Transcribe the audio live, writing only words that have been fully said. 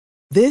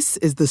This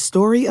is the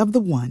story of the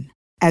one.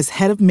 As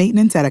head of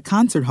maintenance at a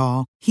concert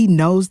hall, he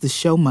knows the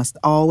show must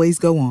always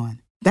go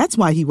on. That's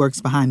why he works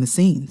behind the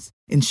scenes,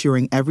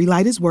 ensuring every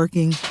light is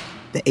working,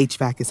 the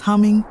HVAC is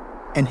humming,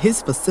 and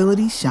his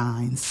facility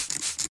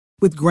shines.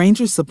 With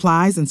Grainger's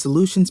supplies and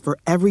solutions for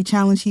every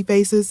challenge he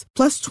faces,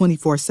 plus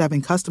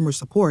 24/7 customer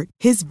support,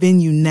 his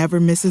venue never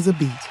misses a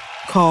beat.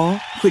 Call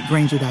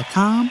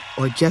quickgrainger.com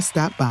or just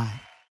stop by.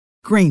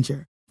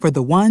 Grainger, for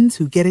the ones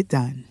who get it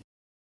done.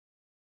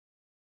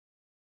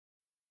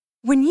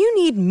 When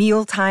you need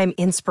mealtime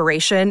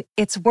inspiration,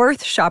 it's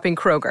worth shopping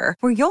Kroger,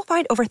 where you'll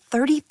find over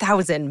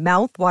 30,000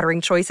 mouth-watering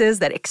choices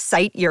that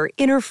excite your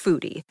inner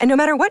foodie. And no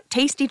matter what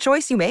tasty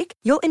choice you make,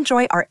 you'll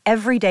enjoy our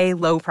everyday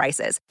low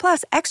prices,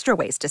 plus extra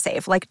ways to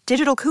save, like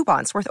digital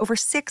coupons worth over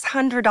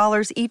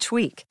 $600 each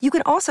week. You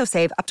can also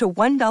save up to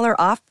 $1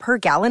 off per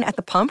gallon at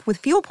the pump with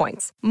fuel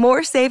points.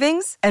 More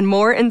savings and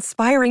more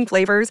inspiring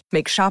flavors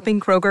make shopping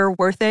Kroger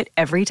worth it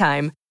every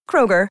time.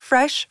 Kroger,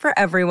 fresh for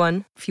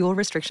everyone. Fuel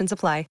restrictions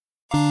apply.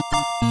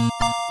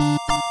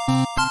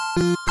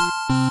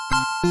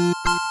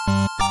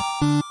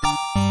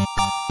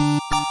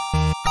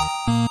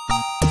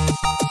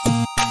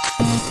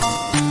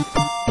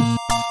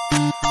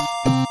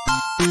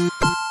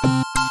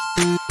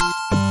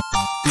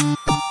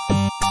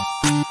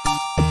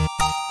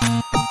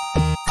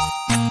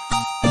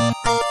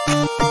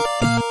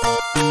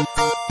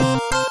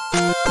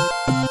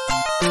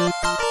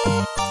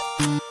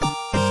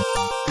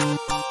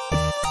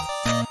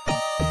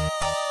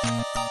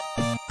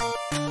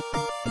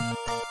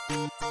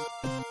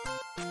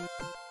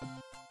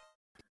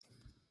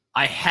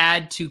 I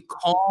had to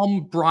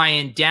calm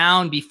Brian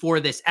down before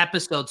this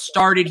episode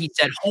started. He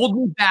said, "Hold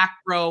me back,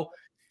 bro."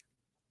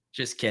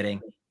 Just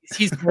kidding.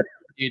 He's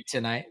dude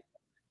tonight.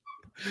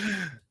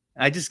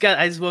 I just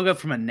woke up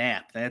from a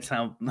nap. That's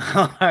how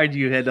hard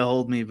you had to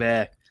hold me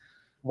back.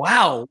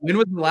 Wow. When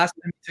was the last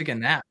time you took a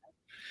nap?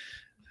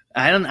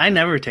 I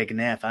never take a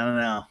nap. I don't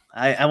know.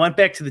 I went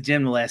back to the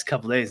gym the last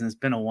couple of days and it's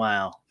been a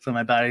while. So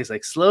my body's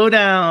like, slow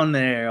down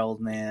there,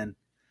 old man.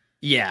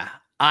 Yeah.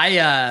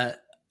 I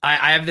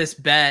have this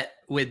bet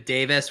with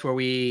Davis where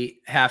we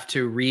have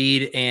to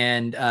read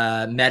and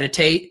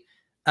meditate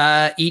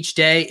each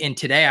day. And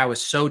today I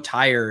was so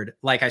tired,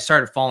 like I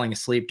started falling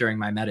asleep during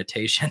my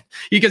meditation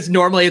because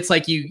normally it's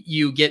like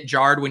you get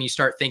jarred when you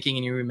start thinking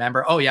and you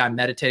remember, oh yeah, I'm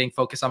meditating,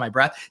 focus on my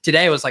breath.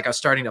 Today it was like I was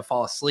starting to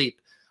fall asleep.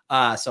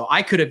 So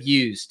I could have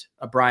used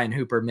a Brian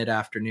Hooper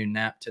mid-afternoon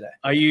nap today.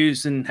 Are you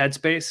using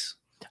Headspace?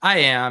 I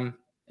am.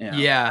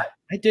 Yeah.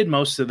 I did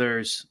most of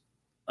theirs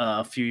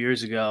a few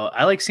years ago.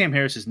 I like Sam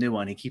Harris's new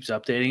one. He keeps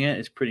updating it.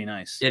 It's pretty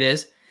nice. It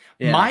is.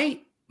 Yeah.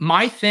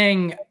 My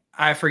thing,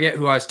 I forget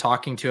who I was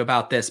talking to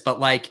about this, but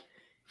like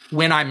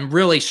when I'm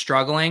really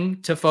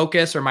struggling to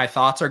focus or my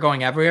thoughts are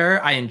going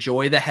everywhere, I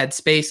enjoy the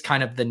Headspace,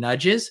 kind of the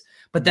nudges.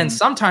 But then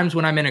sometimes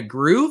when I'm in a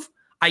groove,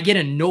 I get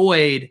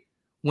annoyed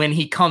when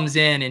he comes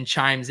in and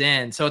chimes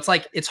in. So it's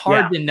like, it's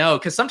hard to know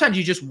because sometimes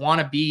you just want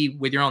to be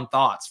with your own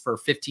thoughts for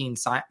 15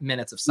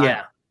 minutes of silence.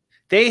 Yeah.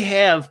 They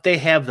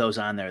have those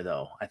on there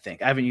though. I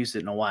think I haven't used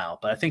it in a while,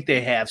 but I think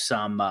they have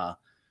some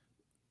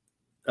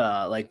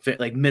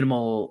like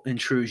minimal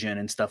intrusion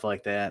and stuff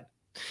like that.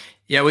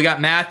 Yeah, we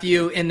got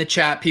Matthew in the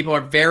chat. People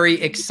are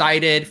very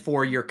excited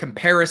for your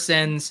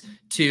comparisons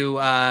to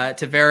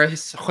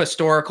various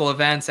historical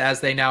events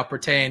as they now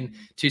pertain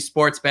to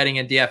sports betting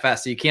and DFS.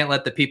 So you can't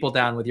let the people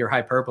down with your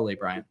hyperbole,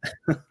 Brian.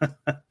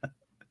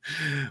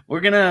 We're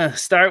gonna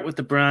start with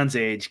the Bronze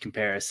Age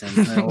comparison.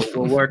 And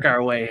we'll work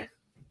our way.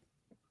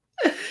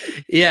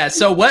 Yeah.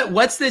 So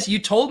what's this? You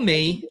told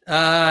me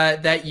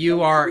that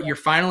you're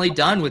finally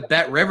done with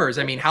Bet Rivers.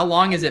 I mean, how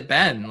long has it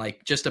been?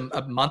 Like just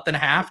a month and a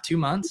half, 2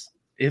 months?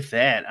 If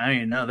that. I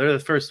mean, no, they're the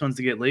first ones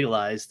to get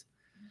legalized.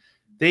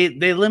 They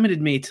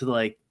limited me to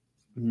like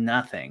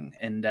nothing.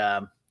 And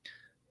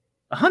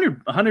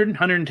 100,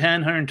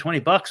 110, 120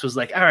 bucks was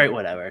like, all right,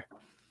 whatever.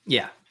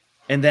 Yeah.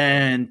 And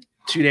then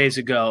 2 days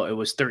ago, it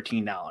was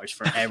 $13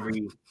 for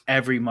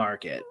every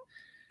market.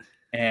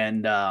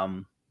 And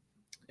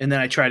then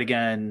I tried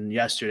again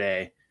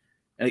yesterday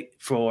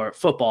for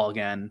football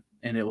again,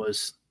 and it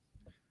was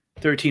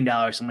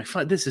 $13. I'm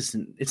like,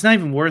 it's not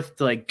even worth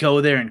to like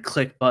go there and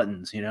click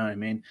buttons. You know what I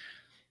mean?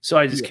 So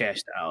I just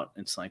cashed out.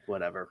 It's like,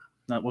 whatever.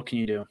 What can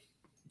you do?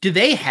 Do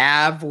they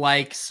have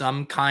like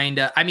some kind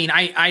of, I mean,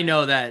 I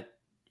know that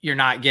you're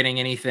not getting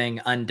anything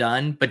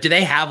undone, but do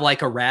they have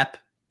like a rep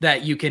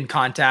that you can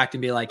contact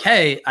and be like,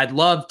 hey, I'd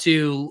love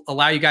to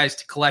allow you guys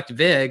to collect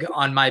VIG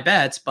on my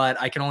bets, but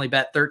I can only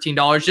bet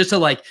 $13 just to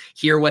like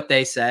hear what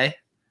they say?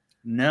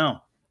 No.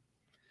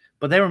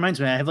 But that reminds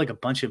me, I have like a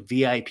bunch of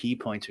VIP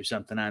points or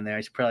something on there.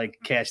 I should probably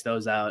cash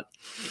those out.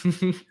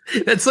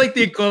 That's like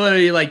the equivalent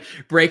of you like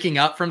breaking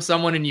up from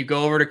someone and you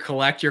go over to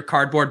collect your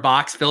cardboard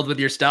box filled with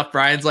your stuff.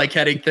 Brian's like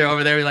heading through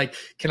over there. Like,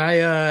 can I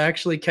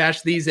actually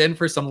cash these in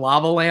for some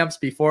lava lamps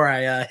before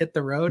I hit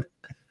the road?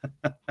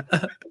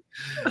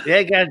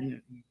 Yeah,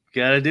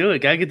 gotta do it.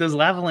 Gotta get those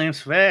lava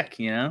lamps back.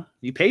 You know,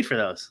 you paid for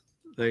those.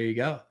 There you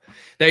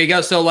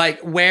go. So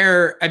like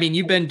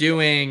you've been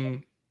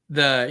doing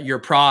your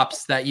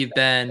props that you've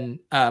been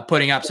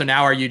putting up. So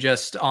now are you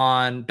just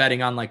on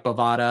betting on like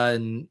Bovada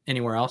and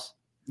anywhere else?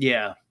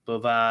 Yeah,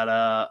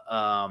 Bovada,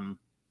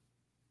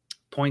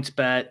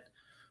 PointsBet,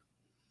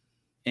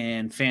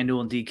 and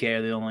FanDuel and DK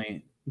are the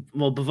only.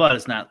 Well,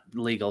 Bovada's not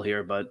legal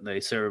here, but they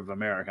serve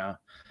America.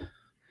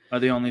 Are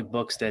the only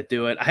books that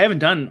do it. I haven't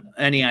done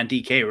any on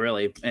DK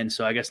really, and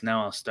so I guess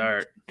now I'll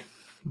start.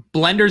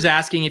 Blender's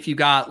asking if you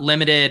got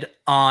limited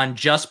on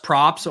just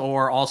props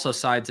or also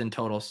sides and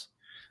totals.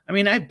 I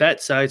mean, I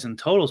bet sides and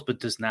totals, but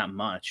there's not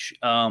much.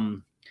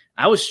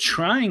 I was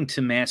trying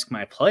to mask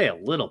my play a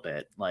little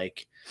bit.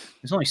 Like,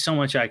 there's only so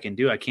much I can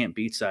do. I can't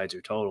beat sides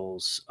or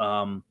totals.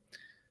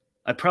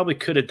 I probably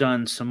could have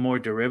done some more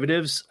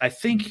derivatives. I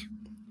think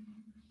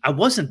I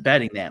wasn't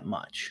betting that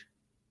much.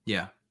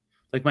 Yeah.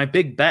 Like my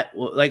big bet,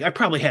 like I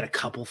probably had a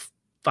couple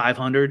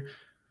 500,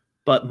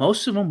 but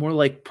most of them were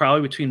like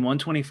probably between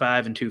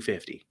 125 and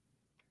 250.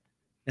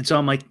 And so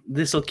I'm like,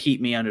 this will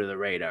keep me under the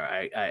radar.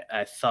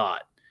 I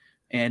thought.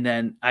 And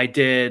then I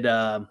did,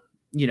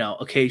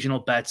 occasional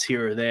bets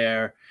here or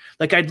there.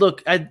 Like I'd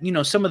look at,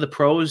 some of the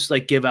pros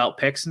like give out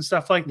picks and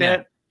stuff like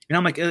that. And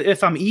I'm like,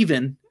 if I'm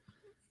even,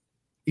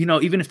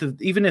 even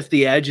if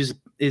the edge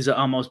is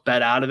almost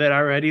bet out of it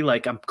already,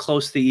 like I'm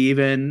close to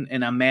even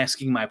and I'm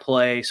masking my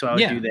play. So I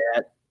would do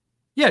that.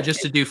 Yeah.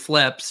 Just to do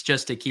flips,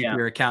 just to keep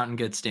your account in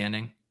good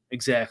standing.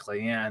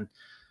 Exactly. Yeah. And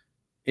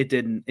it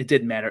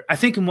didn't matter. I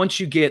think once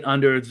you get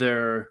under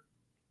their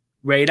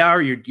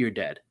radar, you're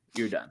dead.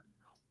 You're done.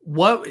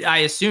 What I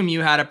assume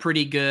you had a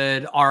pretty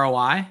good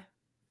ROI.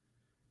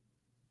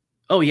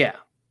 Oh yeah.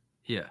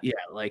 Yeah. Yeah.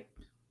 Like,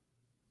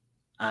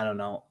 I don't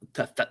know,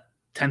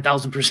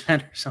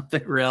 10,000% or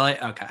something. Really?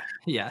 Okay.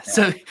 Yeah.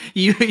 So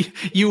you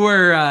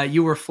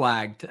were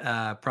flagged,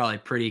 probably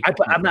pretty.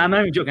 I'm not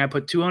even joking. I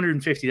put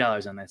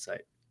 $250 on that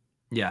site.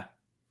 Yeah.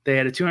 They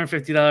had a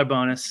 $250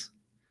 bonus.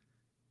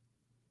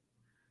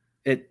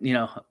 It,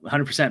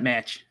 100%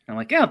 match. I'm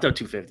like, yeah, I'll throw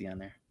 $250 on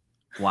there.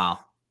 Wow.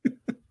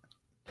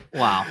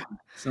 Wow.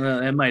 So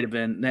that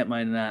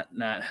might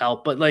not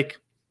help, but like,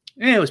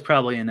 it was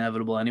probably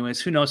inevitable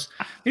anyways. Who knows?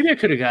 Maybe I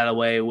could have got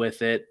away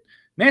with it.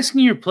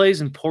 Masking your play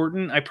is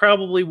important. I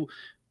probably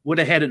would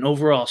have had an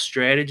overall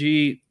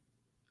strategy,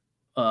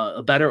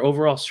 a better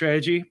overall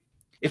strategy.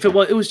 If it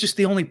was just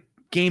the only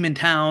game in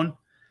town,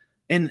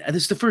 and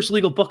this is the first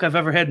legal book I've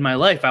ever had in my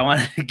life, I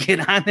wanted to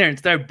get on there and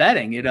start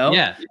betting,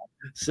 Yeah.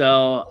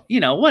 So,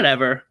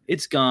 whatever.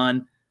 It's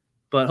gone.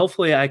 But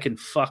hopefully I can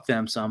fuck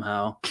them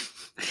somehow.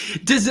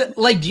 Do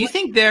you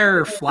think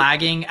their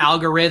flagging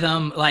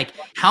algorithm, like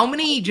how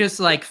many just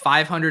like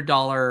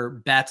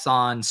 $500 bets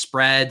on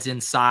spreads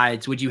and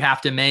sides would you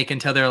have to make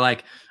until they're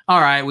like,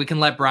 all right, we can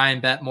let Brian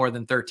bet more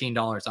than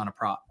 $13 on a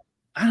prop?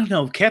 I don't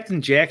know.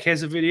 Captain Jack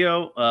has a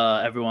video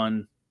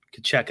everyone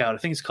could check out. I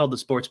think it's called the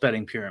Sports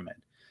Betting Pyramid.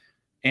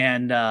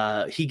 And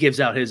he gives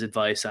out his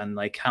advice on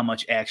like how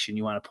much action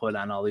you want to put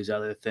on all these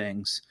other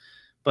things.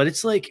 But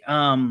it's like,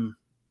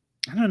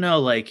 I don't know,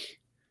 like,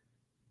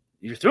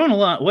 you're throwing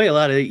away a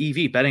lot of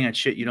EV betting on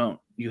shit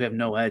you have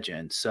no edge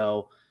in.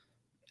 So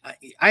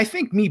I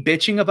think me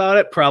bitching about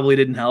it probably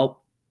didn't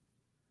help.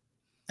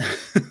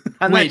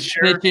 I'm not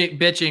sure.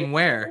 Bitching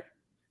where?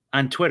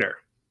 On Twitter.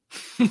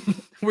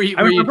 were you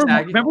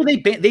tagging? Remember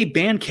they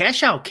banned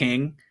Cash Out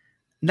King,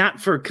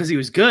 not because he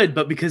was good,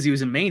 but because he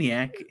was a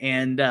maniac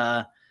and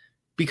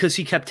because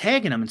he kept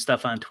tagging him and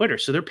stuff on Twitter.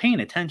 So they're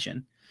paying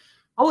attention.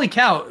 Holy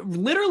cow.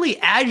 Literally,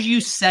 as you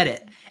said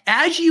it,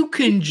 as you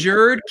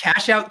conjured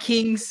Cash Out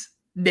King's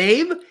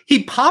name,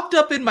 he popped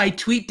up in my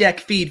TweetDeck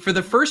feed for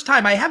the first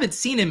time. I haven't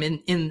seen him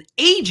in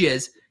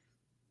ages.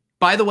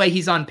 By the way,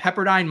 he's on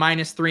Pepperdine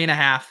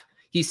 -3.5.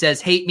 He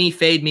says, hate me,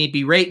 fade me,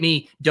 berate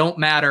me, don't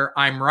matter,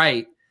 I'm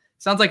right.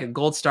 Sounds like a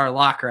gold star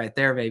lock right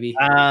there, baby.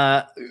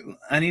 I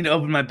need to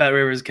open my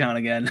BetRivers account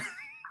again.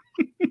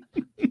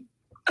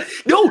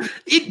 No,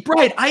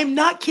 Brian, I am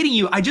not kidding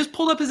you. I just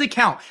pulled up his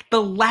account.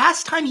 The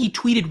last time he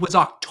tweeted was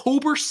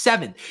October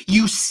 7th.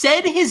 You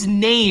said his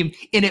name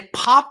and it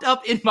popped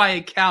up in my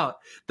account.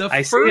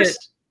 I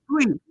first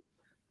tweet.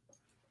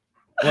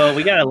 Well,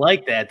 we gotta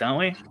like that, don't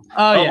we?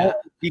 Yeah.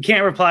 You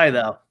can't reply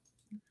though.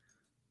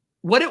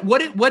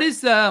 What's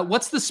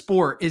the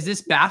sport? Is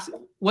this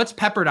what's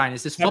Pepperdine?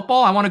 Is this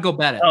football? I want to go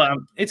bet it. Oh,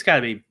 it's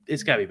gotta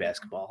be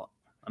basketball.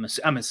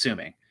 I'm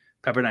assuming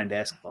Pepperdine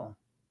basketball.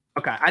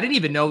 Okay, I didn't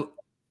even know.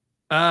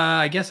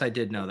 I guess I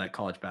did know that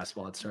college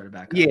basketball had started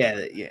back up.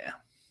 Yeah.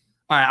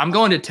 All right, I'm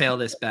going to tail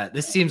this bet.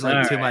 This seems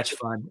like too much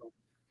fun.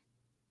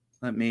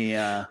 Let me.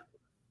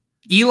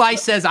 Eli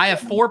says, I have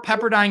 4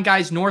 Pepperdine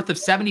guys north of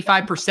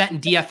 75% in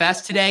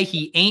DFS today.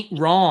 He ain't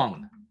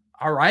wrong.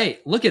 All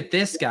right, look at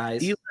this,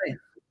 guys.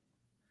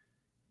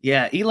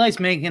 Eli's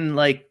making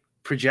like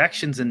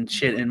projections and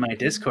shit in my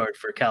Discord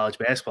for college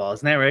basketball.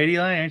 Isn't that right,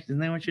 Eli? Isn't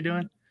that what you're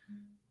doing?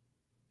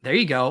 There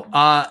you go.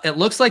 It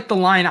looks like the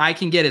line I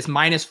can get is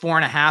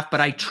 -4.5, but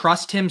I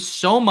trust him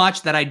so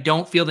much that I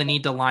don't feel the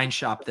need to line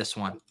shop this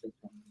one.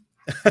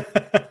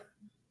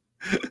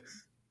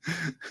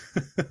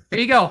 There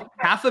you go.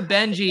 Half a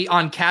Benji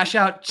on Cash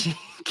Out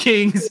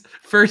King's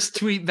first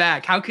tweet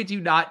back. How could you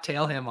not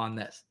tail him on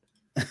this?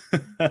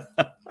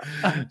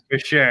 For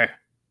sure.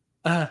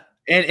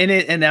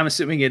 And I'm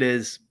assuming it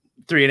is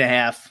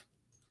 3.5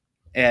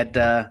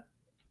 at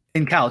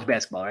in college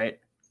basketball, right?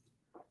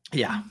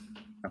 Yeah.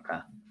 Okay.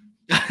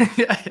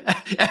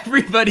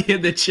 Everybody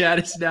in the chat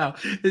is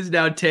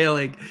now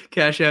tailing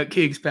Cash Out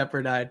Kings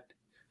Pepperdine.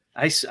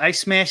 I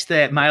smashed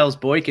that Miles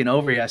Boykin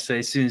over yesterday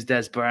as soon as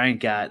Des Bryant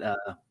got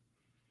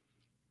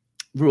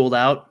ruled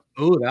out.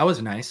 Oh, that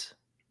was nice.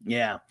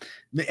 Yeah.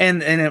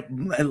 And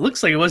it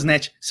looks like it wasn't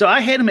that. So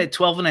I had him at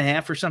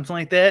 12.5 or something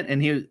like that.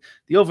 And the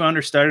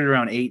over-under started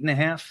around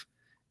 8.5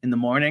 in the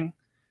morning.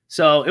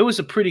 So it was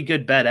a pretty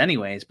good bet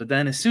anyways. But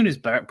then as soon as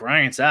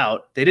Bryant's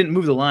out, they didn't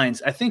move the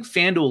lines. I think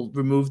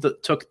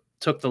FanDuel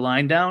took the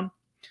line down,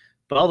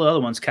 but all the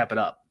other ones kept it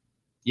up.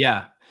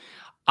 Yeah.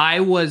 I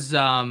was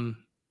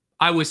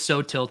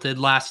so tilted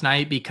last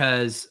night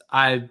because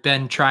I've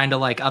been trying to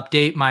like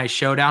update my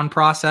showdown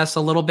process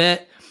a little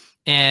bit,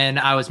 and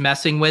I was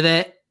messing with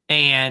it,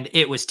 and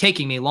it was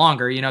taking me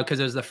longer, because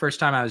it was the first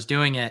time I was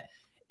doing it.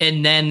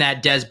 And then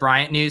that Des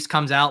Bryant news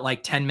comes out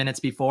like 10 minutes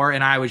before,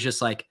 and I was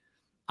just like,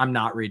 I'm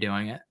not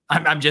redoing it.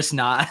 I'm just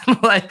not.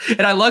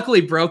 And I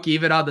luckily broke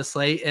even on the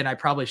slate, and I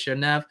probably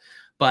shouldn't have.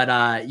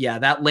 But yeah,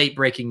 that late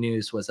breaking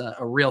news was a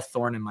real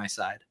thorn in my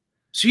side.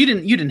 So you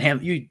didn't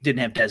have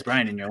Des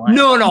Bryant in your line.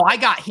 No, I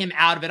got him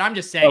out of it. I'm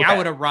just saying okay. I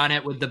would have run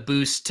it with the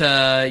boost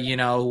to,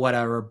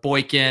 whatever,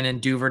 Boykin and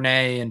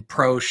Duvernay and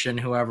Proche and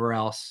whoever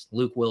else,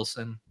 Luke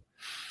Wilson.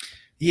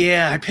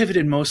 Yeah, I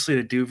pivoted mostly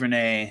to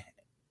Duvernay,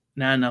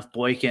 not enough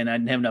Boykin. I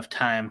didn't have enough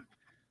time.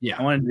 Yeah.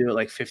 I wanted to do it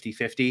like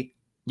 50-50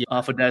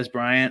 off of Des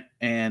Bryant.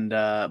 And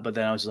but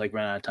then I was just like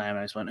running out of time. And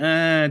I just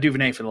went,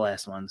 Duvernay for the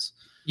last ones.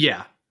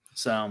 Yeah.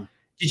 So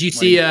did you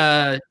see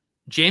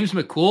James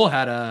McCool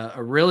had a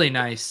really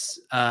nice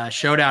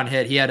showdown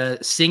hit. He had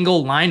a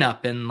single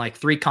lineup in like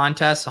 3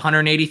 contests,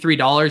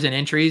 $183 in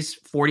entries,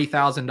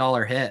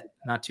 $40,000 hit.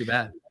 Not too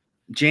bad.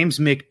 James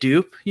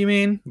McDupe, you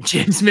mean?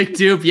 James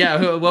McDupe,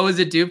 yeah. What was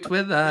it duped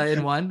with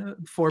in one?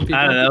 4 people?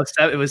 I don't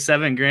know. It was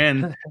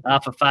 $7,000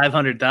 off of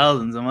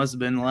 500,000. It must have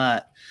been a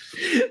lot.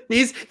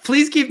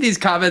 Please keep these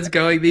comments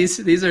going.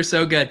 These are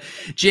so good.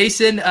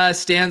 Jason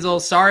Stanzel,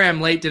 sorry I'm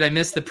late. Did I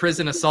miss the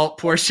prison assault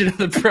portion of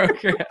the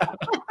program?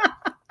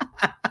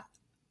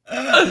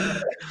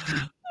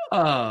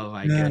 Oh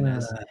my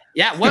goodness.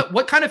 Yeah.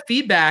 What kind of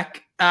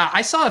feedback?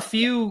 I saw a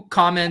few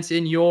comments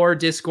in your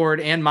Discord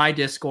and my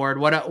Discord.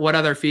 What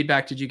other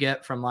feedback did you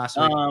get from last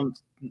week?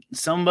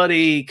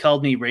 Somebody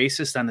called me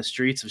racist on the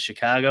streets of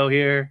Chicago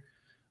here.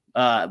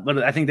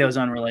 But I think that was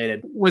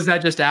unrelated. Was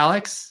that just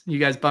Alex? You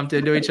guys bumped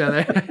into each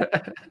other?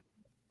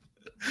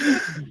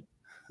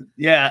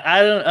 Yeah,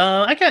 I don't.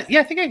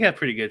 I think I got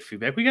pretty good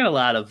feedback. We got a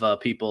lot of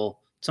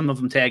people. Some of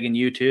them tagging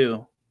you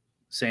too,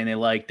 saying they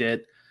liked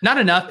it. Not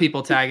enough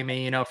people tagging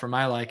me, for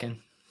my liking.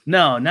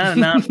 No, not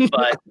enough,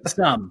 but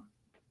some.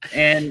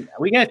 And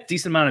we got a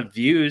decent amount of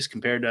views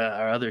compared to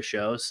our other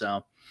shows.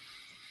 So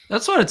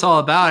that's what it's all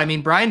about. I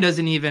mean, Brian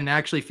doesn't even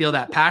actually feel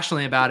that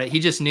passionately about it. He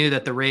just knew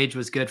that the rage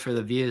was good for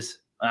the views.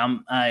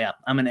 I'm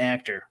an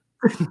actor.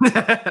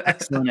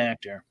 Excellent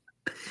actor.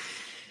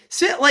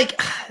 So,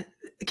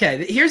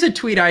 okay, here's a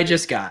tweet I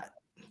just got.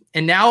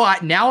 And now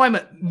I'm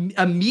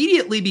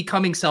immediately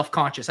becoming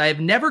self-conscious. I have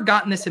never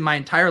gotten this in my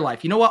entire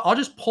life. You know what? I'll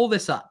just pull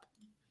this up.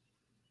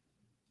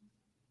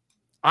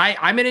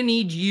 I'm going to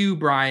need you,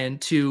 Brian,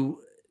 to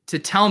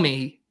tell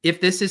me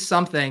if this is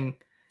something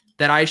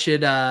that I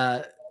should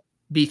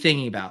be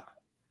thinking about.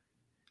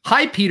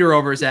 Hi, Peter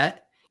Overzet.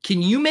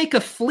 Can you make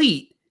a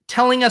fleet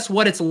telling us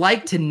what it's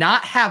like to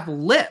not have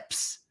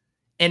lips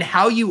and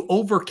how you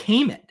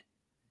overcame it?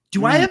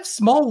 Do I have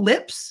small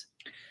lips?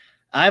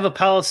 I have a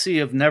policy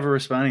of never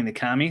responding to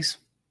commies.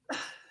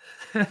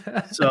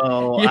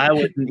 So I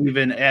wouldn't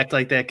even act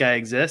like that guy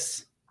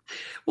exists.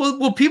 Well,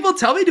 will people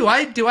tell me, do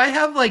I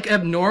have like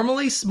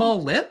abnormally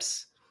small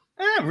lips?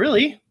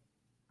 Really?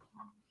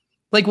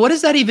 Like, what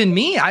does that even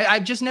mean?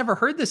 I've just never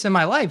heard this in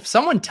my life.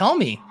 Someone tell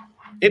me.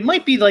 It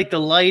might be like the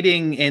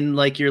lighting and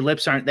like your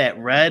lips aren't that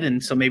red.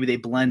 And so maybe they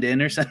blend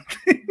in or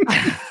something.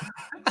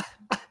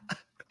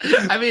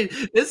 I mean,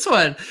 this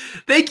one,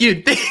 thank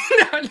you.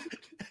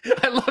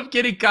 I love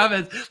getting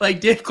comments like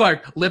Dave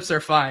Clark, lips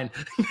are fine.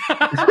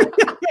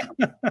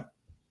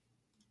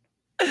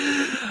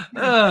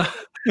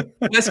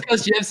 West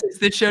Coast Jim says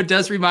this show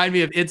does remind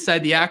me of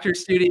Inside the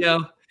Actors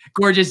Studio.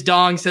 Gorgeous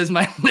Dong says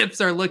my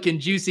lips are looking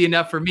juicy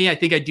enough for me. I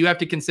think I do have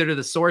to consider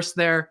the source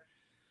there.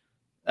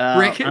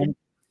 Rick,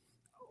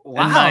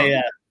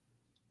 wow.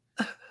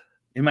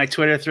 In my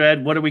Twitter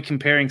thread, what are we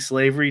comparing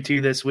slavery to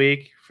this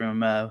week?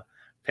 From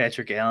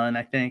Patrick Allen,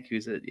 I think.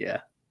 Who's it? Yeah.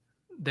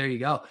 There you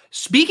go.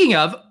 Speaking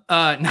of,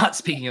 not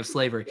speaking of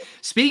slavery,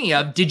 speaking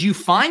of, did you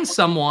find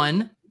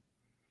someone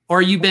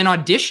or you been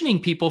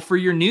auditioning people for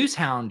your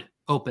Newshound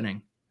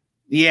opening?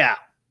 Yeah.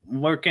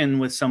 I'm working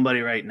with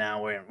somebody right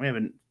now. We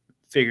haven't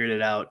figured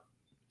it out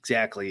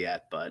exactly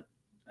yet, but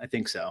I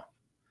think so.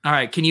 All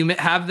right. Can you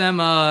have them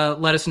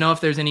let us know if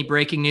there's any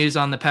breaking news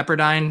on the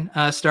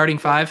Pepperdine starting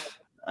 5?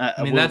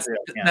 I mean, that's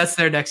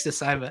their next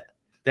assignment.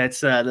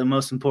 That's the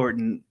most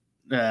important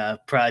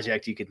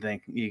project you can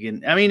think.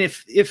 I mean,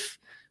 if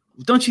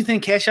don't you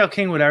think Cash Out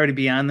King would already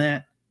be on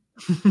that?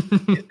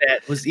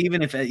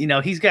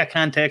 If he's got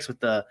contacts with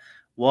the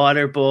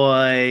water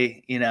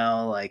boy,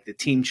 like the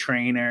team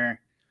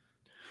trainer.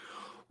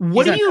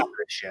 What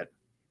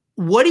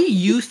do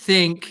you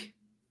think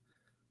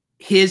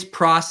his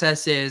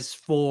process is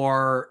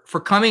for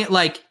coming,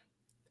 like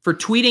for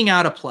tweeting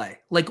out a play?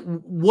 Like,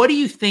 what do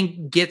you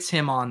think gets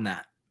him on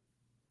that?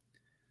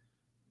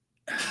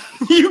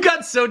 You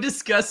got so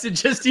disgusted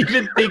just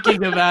even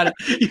thinking about it.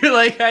 You're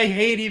like, I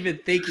hate even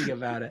thinking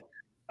about it.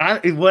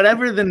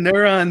 Whatever the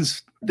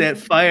neurons that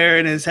fire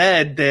in his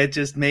head that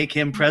just make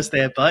him press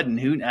that button.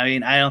 I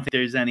don't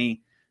think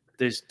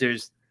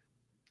there's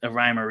a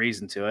rhyme or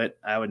reason to it.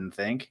 I wouldn't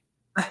think.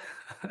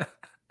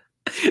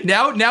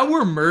 Now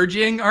we're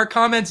merging our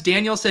comments.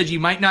 Daniel says you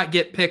might not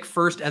get picked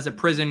first as a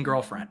prison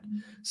girlfriend.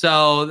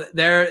 So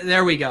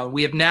there we go.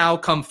 We have now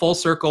come full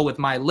circle with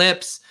my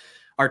lips,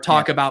 our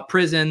talk about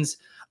prisons.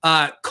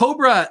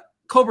 Cobra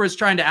is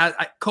trying to ask,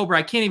 Cobra,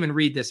 I can't even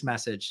read this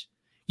message.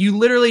 You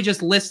literally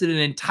just listed an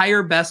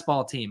entire best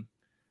ball team.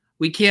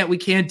 We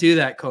can't do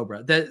that,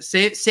 Cobra.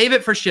 Save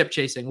it for ship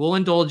chasing. We'll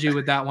indulge you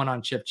with that one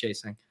on ship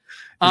chasing. Is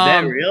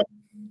that real?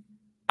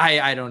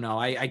 I don't know.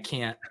 I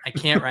can't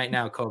right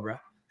now, Cobra.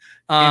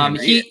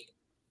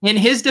 In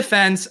his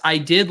defense, I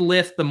did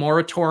lift the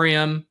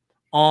moratorium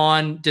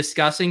on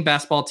discussing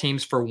best ball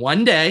teams for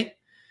one day.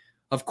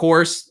 Of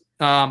course,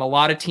 a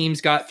lot of teams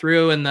got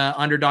through in the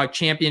Underdog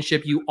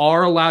Championship. You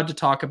are allowed to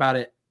talk about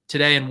it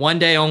today and one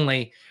day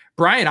only.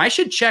 Brian, I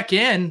should check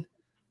in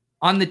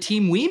on the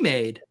team we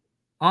made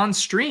on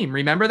stream.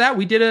 Remember that?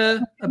 We did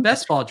a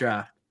best ball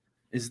draft.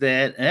 Is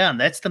that,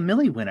 that's the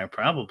Millie winner,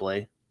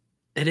 probably.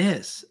 It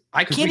is.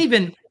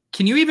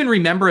 Can you even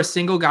remember a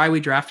single guy we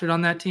drafted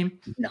on that team?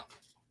 No.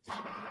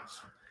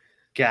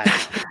 God.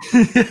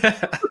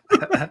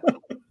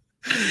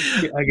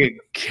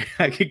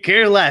 I could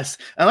care less.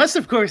 Unless,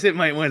 of course, it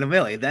might win a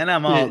Millie. Then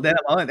I'm all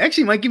in.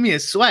 Actually, it might give me a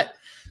sweat.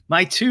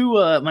 My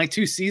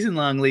two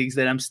season-long leagues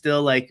that I'm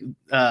still like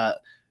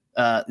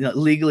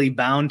legally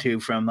bound to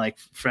from like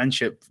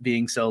friendship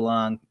being so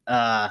long.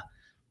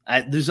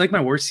 There's like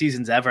my worst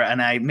seasons ever,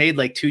 and I made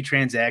like 2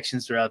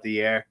 transactions throughout the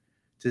year.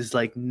 Just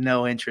like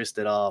no interest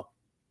at all.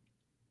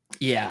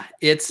 Yeah,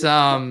 it's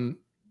man,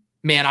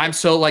 I'm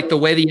so like the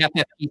way the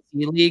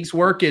FFPC leagues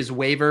work is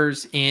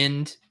waivers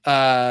end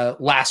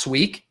last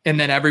week, and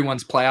then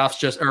everyone's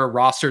playoffs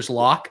rosters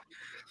lock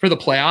for the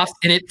playoffs,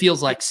 and it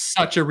feels like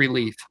such a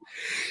relief.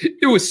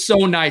 It was so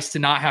nice to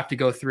not have to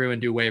go through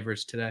and do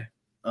waivers today.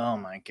 Oh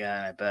my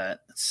God, I bet.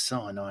 It's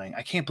so annoying.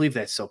 I can't believe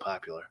that's so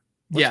popular.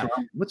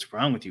 What's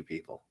wrong with you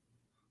people?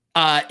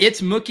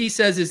 It's Mookie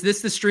says, is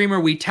this the streamer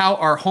we tout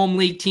our home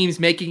league teams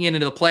making it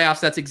into the playoffs?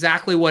 That's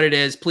exactly what it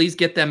is. Please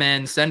get them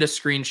in. Send us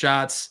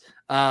screenshots.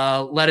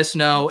 Let us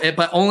know.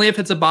 But only if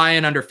it's a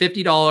buy-in under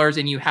 $50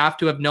 and you have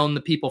to have known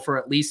the people for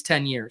at least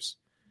 10 years.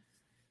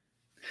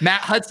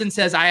 Matt Hudson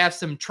says, I have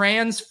some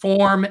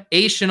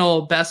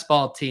transformational best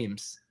ball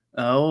teams.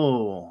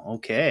 Oh,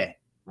 okay.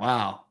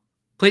 Wow.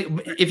 Please,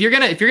 if you're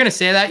gonna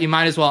say that, you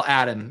might as well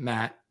add him,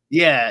 Matt.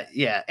 Yeah,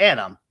 add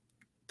him.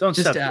 Don't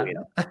just subtweet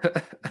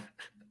him.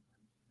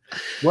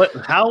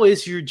 How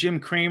is your Jim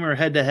Cramer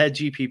head-to-head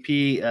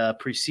GPP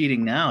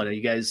proceeding now? Have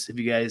you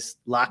guys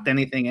locked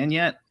anything in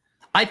yet?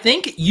 I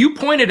think you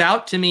pointed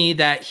out to me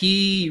that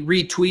he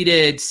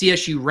retweeted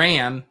CSU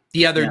Ram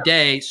the other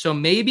day. So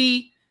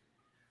maybe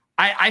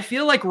I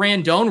feel like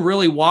Randone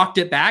really walked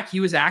it back. He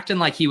was acting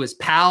like he was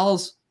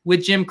pals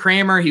with Jim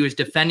Cramer. He was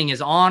defending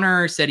his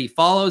honor, said he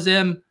follows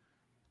him.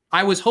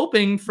 I was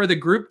hoping for the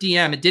group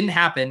DM. It didn't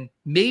happen.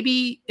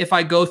 Maybe if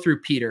I go through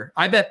Peter,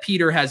 I bet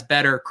Peter has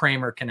better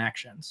Cramer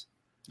connections.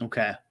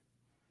 Okay.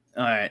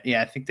 All right.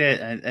 Yeah, I think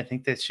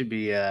that should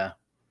be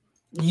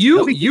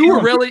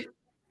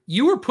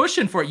you were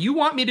pushing for it. You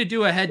want me to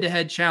do a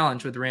head-to-head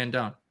challenge with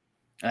Randone.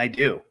 I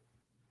do.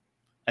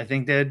 I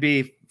think that would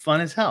be fun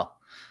as hell.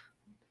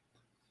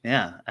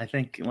 Yeah, I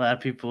think a lot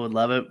of people would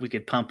love it. We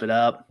could pump it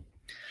up.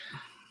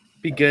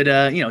 Be good,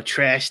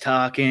 trash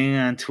talking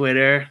on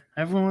Twitter.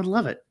 Everyone would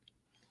love it.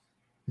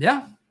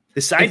 Yeah.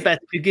 The side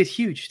bets could get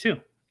huge too.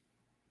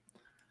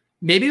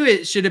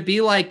 Maybe should it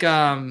be like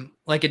a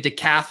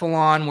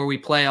decathlon where we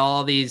play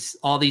all these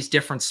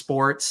different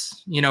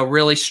sports,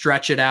 really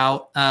stretch it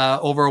out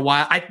over a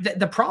while.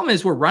 The problem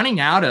is we're running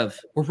out of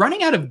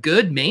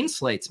good main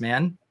slates,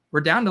 man.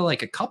 We're down to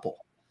like a couple.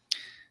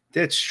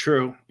 That's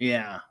true.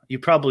 Yeah. You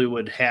probably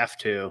would have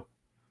to.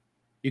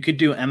 You could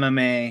do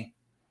MMA,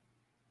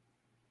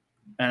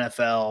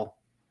 NFL.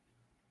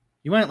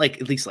 You want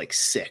like at least like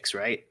 6,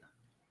 right?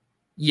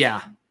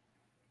 Yeah.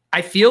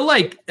 I feel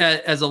like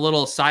as a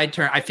little side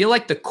turn, I feel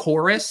like the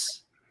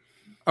chorus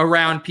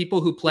around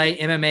people who play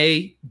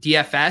MMA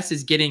DFS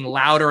is getting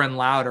louder and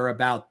louder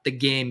about the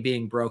game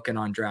being broken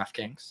on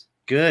DraftKings.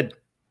 Good.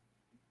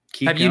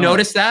 Have you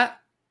noticed that?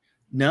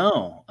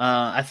 No.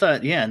 I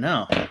thought,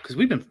 no, because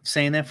we've been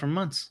saying that for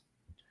months.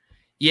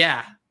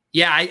 Yeah.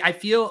 Yeah, I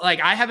feel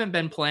like I haven't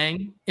been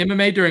playing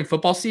MMA during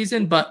football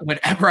season, but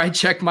whenever I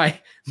check my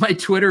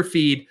Twitter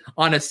feed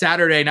on a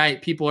Saturday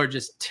night, people are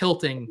just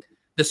tilting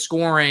the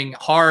scoring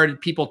hard.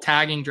 People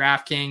tagging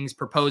DraftKings,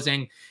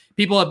 proposing.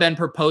 People have been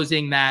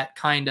proposing that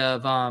kind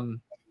of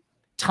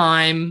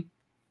time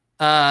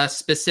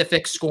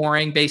specific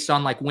scoring based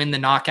on like when the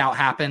knockout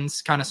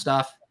happens, kind of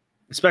stuff.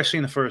 Especially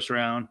in the first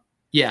round.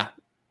 Yeah.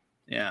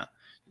 I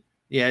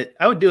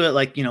would do it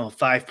like, a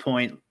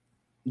 5-point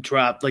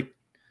drop,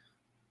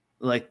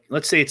 like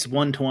let's say it's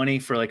 120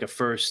 for like a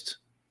first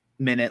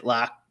minute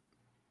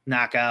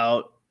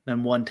knockout,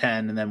 then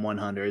 110 and then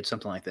 100,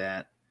 something like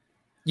that.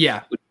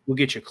 Yeah, we'll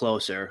get you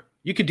closer.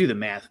 You could do the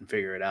math and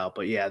figure it out,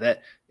 but yeah,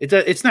 that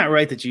it's not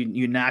right that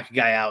you knock a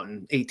guy out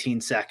in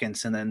 18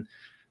 seconds and then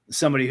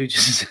somebody who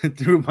just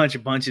threw a bunch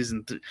of punches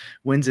and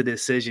wins a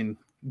decision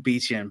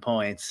beats you in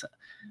points.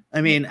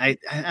 I mean, I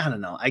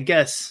don't know. I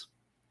guess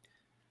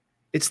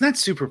it's not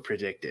super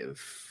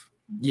predictive.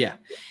 Yeah.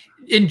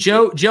 And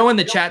Joe in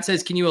the chat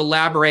says, can you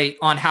elaborate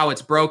on how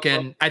it's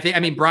broken?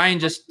 Brian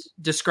just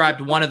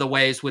described one of the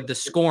ways with the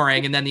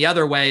scoring. And then the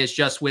other way is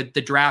just with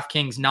the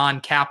DraftKings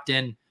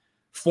non-captain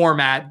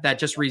format that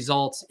just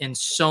results in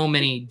so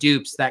many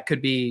dupes that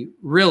could be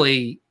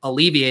really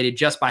alleviated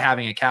just by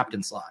having a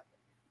captain slot.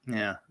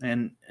 Yeah.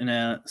 And an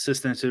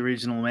assistant to the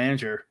regional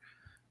manager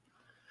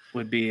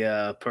would be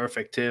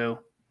perfect too.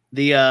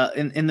 The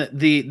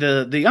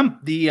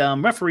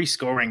referee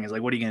scoring is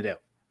like, what are you going to do?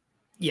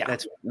 Yeah.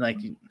 That's like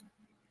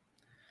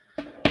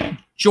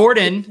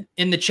Jordan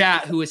in the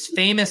chat, who is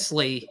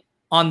famously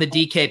on the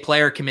DK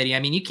player committee. I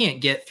mean, you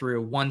can't get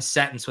through one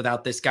sentence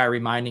without this guy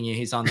reminding you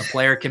he's on the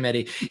player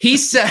committee. He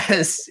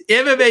says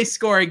MMA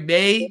scoring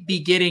may be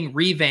getting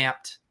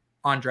revamped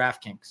on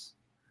DraftKings.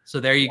 So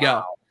there you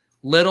go.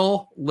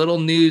 Little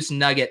news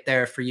nugget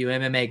there for you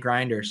MMA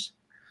grinders.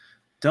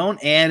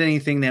 Don't add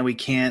anything that we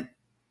can't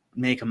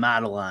make a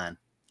model on,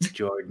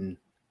 Jordan.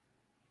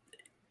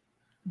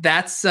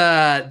 That's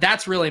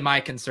really my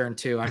concern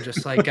too. I'm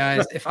just like,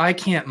 guys, if I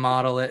can't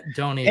model it,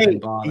 don't even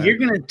bother. You're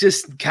gonna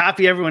just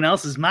copy everyone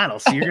else's model,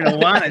 so you're gonna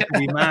want it to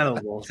be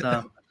modelable.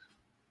 So,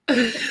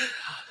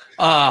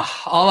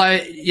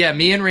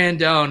 me and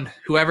Randone,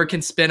 whoever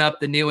can spin up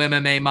the new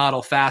MMA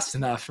model fast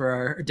enough for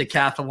our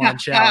decathlon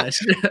challenge.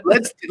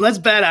 let's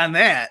bet on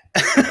that.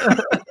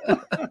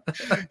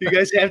 You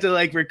guys have to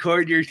like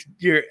record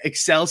your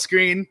Excel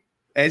screen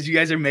as you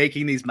guys are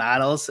making these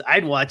models.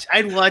 I'd watch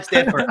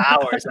that for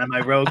hours on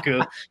my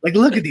Roku. Like,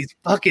 look at these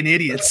fucking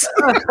idiots.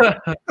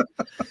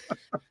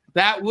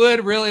 That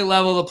would really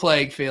level the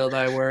playing field,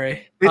 I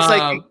worry. It's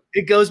like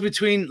it goes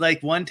between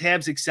like one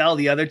tab's Excel,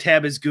 the other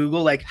tab is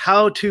Google, like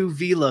how to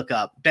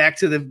VLOOKUP. Back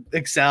to the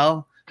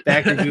Excel,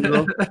 back to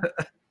Google.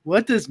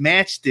 What does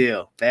match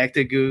do? Back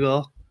to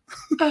Google.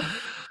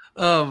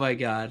 Oh my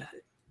God.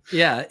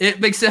 Yeah,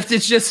 except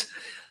it's just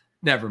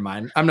never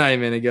mind. I'm not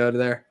even gonna go to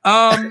there.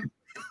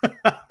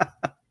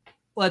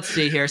 Let's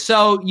see here.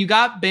 So you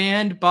got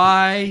banned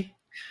by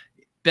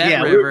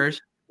Bet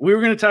Rivers. We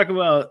were going to talk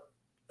about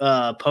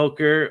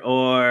poker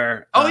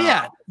or.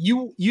 Yeah,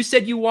 you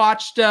said you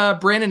watched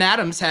Brandon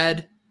Adams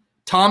had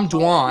Tom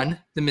Dwan,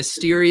 the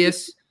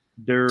mysterious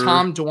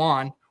Tom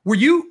Dwan. Were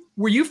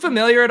you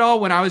familiar at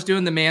all when I was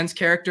doing the man's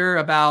character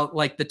about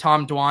like the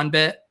Tom Dwan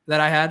bit that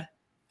I had?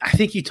 I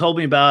think you told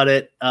me about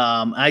it.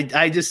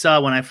 I just saw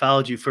when I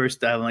followed you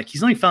first. I'm like,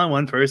 he's only following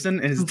one person,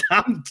 and it's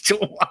Tom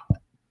Dwan.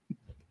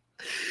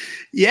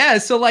 Yeah.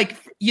 So like,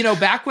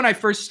 back when I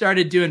first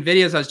started doing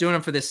videos, I was doing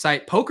them for this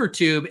site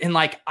PokerTube, and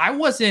like, I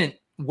wasn't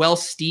well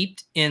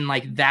steeped in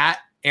like that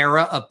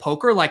era of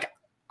poker. Like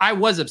I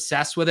was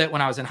obsessed with it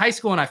when I was in high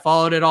school and I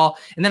followed it all.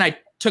 And then I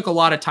took a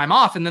lot of time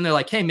off, and then they're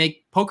like, hey,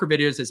 make poker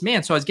videos as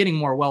man. So I was getting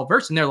more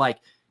well-versed, and they're like,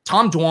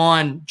 Tom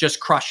Dwan just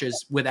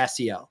crushes with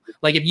SEO.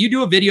 Like if you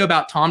do a video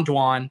about Tom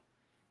Dwan,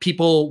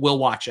 people will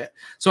watch it.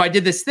 So I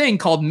did this thing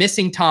called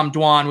Missing Tom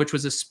Dwan, which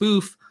was a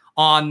spoof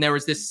on, there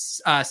was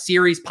this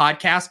series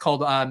podcast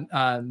called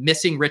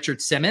Missing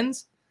Richard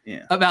Simmons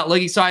about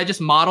looking. So I just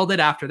modeled it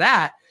after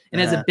that.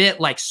 And as a bit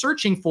like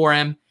searching for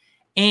him.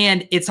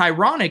 And it's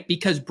ironic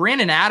because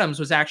Brandon Adams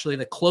was actually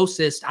the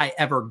closest I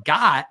ever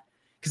got,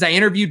 because I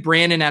interviewed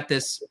Brandon at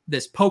this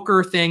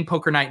poker thing,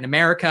 Poker Night in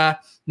America.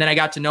 Then I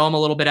got to know him a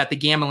little bit at the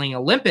Gambling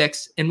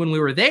Olympics. And when we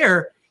were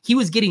there, he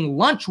was getting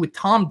lunch with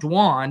Tom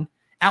Dwan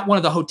at one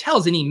of the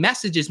hotels. And he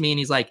messages me and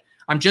he's like,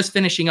 I'm just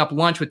finishing up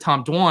lunch with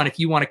Tom Dwan if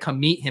you want to come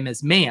meet him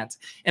as Mance.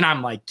 And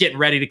I'm like getting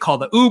ready to call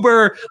the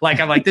Uber.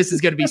 Like, I'm like, this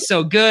is going to be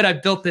so good. I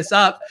built this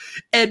up.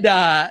 And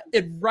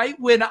right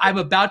when I'm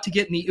about to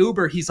get in the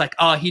Uber, he's like,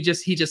 oh, he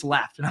just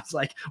left. And I was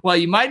like, well,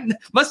 you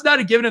must not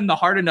have given him the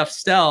hard enough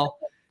sell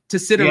to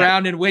sit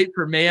around and wait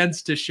for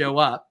Mans to show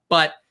up.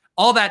 But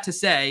all that to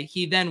say,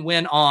 he then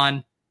went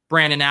on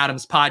Brandon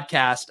Adams'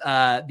 podcast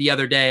the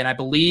other day. And I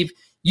believe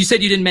you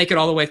said you didn't make it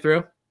all the way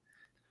through.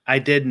 I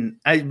didn't.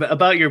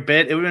 About your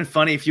bit, it would have been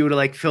funny if you would have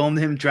like filmed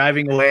him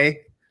driving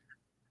away.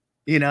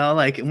 You know,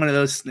 like one of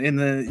those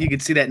you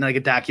could see that in like a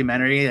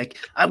documentary. Like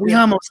we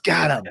almost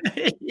got him.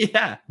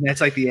 Yeah, and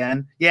that's like the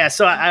end. Yeah.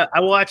 So I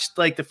watched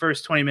like the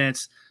first 20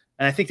 minutes.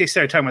 And I think they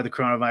started talking about the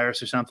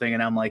coronavirus or something,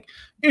 and I'm like,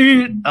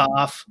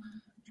 off.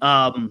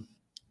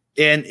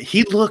 And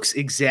he looks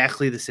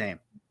exactly the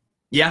same.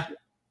 Yeah.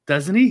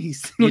 Doesn't he? He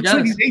looks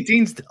like he's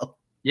 18 still.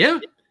 Yeah.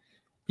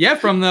 Yeah,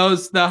 from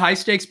the high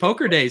stakes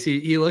poker days,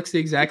 he looks the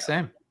exact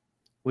same.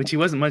 Which he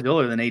wasn't much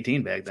older than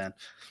 18 back then.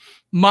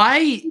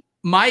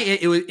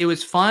 It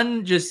was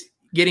fun just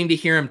getting to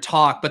hear him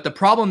talk, but the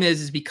problem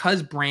is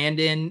because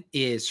Brandon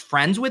is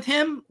friends with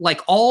him, like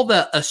all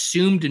the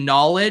assumed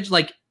knowledge,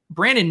 like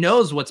Brandon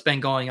knows what's been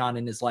going on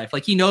in his life.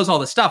 Like he knows all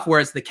the stuff,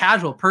 whereas the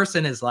casual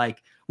person is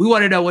like, we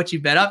want to know what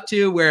you've been up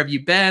to, where have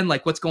you been,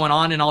 like what's going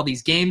on in all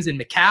these games in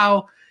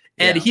Macau.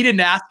 And he didn't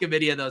ask him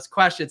any of those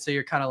questions, so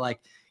you're kind of like,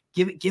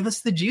 give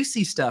us the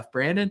juicy stuff,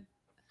 Brandon.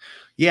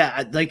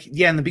 Yeah,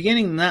 in the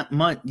beginning, not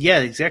much. Yeah,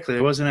 exactly.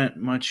 There wasn't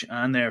much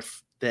on there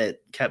that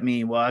kept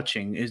me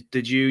watching.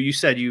 You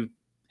said you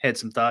had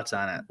some thoughts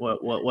on it.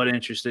 What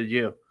interested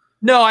you?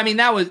 No, I mean,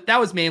 that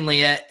was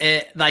mainly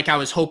it. Like I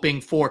was hoping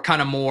for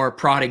kind of more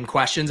prodding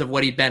questions of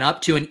what he'd been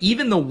up to. And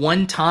even the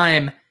one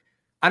time,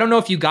 I don't know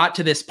if you got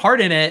to this part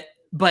in it,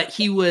 but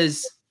he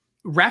was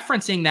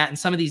referencing that in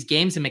some of these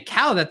games in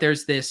Macau, that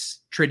there's this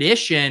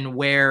tradition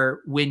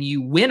where when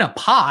you win a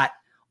pot,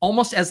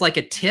 almost as like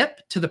a tip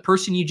to the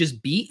person you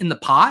just beat in the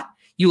pot,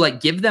 you like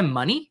give them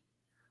money.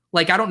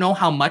 Like, I don't know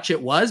how much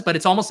it was, but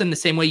it's almost in the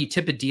same way you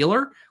tip a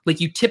dealer.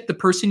 Like you tip the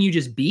person you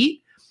just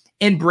beat.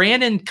 And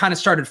Brandon kind of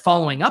started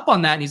following up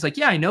on that. And he's like,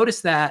 yeah, I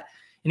noticed that.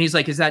 And he's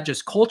like, is that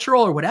just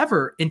cultural or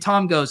whatever? And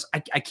Tom goes, I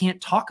can't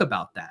talk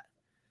about that.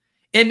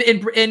 And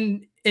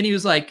he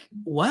was like,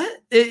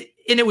 what?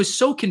 And it was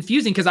so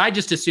confusing because I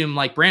just assumed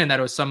like Brandon, that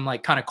it was some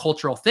like kind of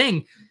cultural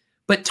thing.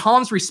 But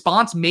Tom's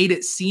response made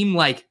it seem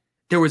like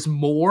there was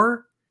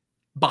more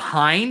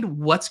behind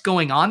what's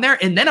going on there.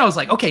 And then I was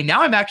like, okay,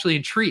 now I'm actually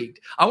intrigued.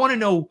 I want to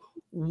know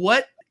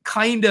what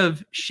kind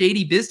of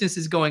shady business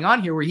is going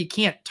on here where he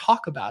can't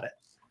talk about it.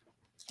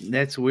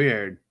 That's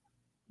weird.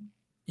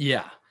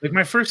 Yeah. Like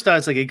my first thought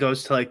is like it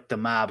goes to like the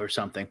mob or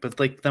something, but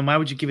like then why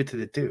would you give it to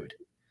the dude?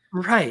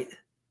 Right.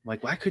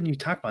 Like, why couldn't you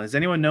talk about it? Does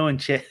anyone know in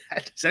chat?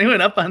 Is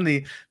anyone up on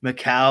the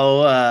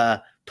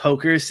Macau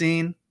poker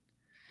scene?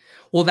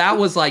 Well, that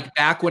was like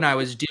back when I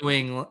was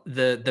doing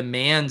the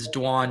Mans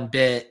Dwan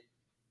bit.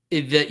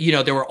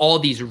 There were all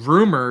these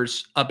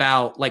rumors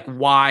about like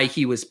why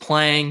he was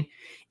playing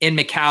in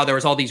Macau. There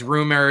was all these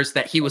rumors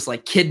that he was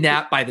like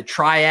kidnapped by the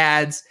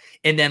triads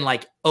and then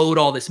like owed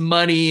all this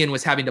money and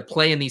was having to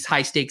play in these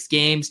high stakes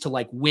games to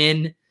like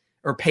win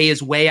or pay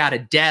his way out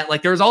of debt.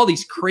 Like there was all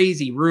these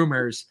crazy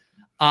rumors.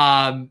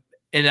 And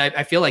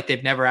I feel like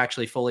they've never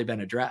actually fully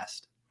been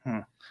addressed.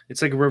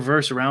 It's like a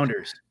reverse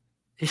rounders.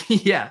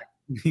 Yeah.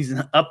 He's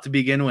up to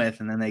begin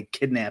with, and then they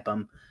kidnap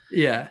him.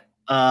 Yeah.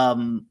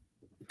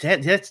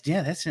 That's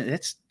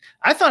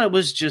I thought it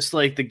was just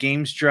like the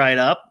games dried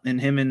up and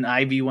him and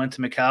Ivy went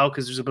to Macau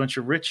because there's a bunch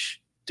of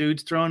rich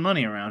dudes throwing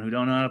money around who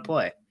don't know how to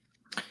play.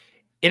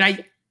 And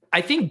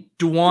I think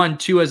Dwan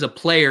too, as a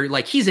player,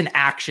 like he's an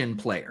action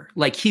player.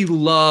 Like he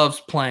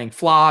loves playing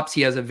flops.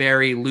 He has a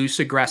very loose,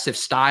 aggressive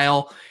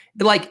style.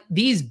 Like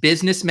these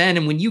businessmen,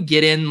 and when you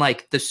get in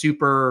like the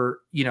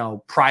super,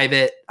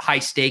 private high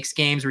stakes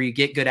games where you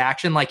get good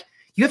action, like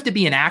you have to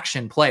be an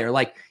action player.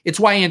 Like it's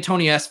why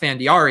Antonio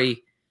Esfandiari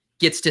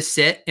gets to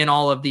sit in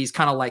all of these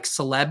kind of like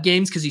celeb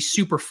games because he's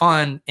super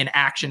fun and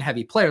action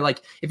heavy player.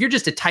 Like if you're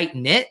just a tight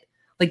knit,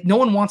 like no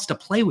one wants to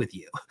play with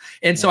you.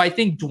 And so I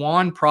think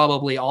Dwan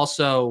probably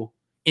also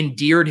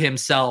endeared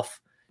himself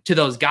to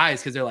those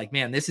guys because they're like,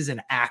 man, this is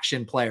an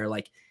action player.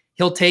 Like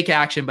he'll take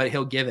action, but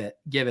he'll give it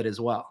as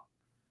well.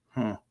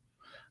 I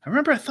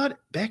remember I thought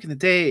back in the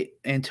day,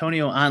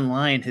 Antonio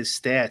online, his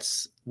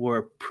stats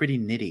were pretty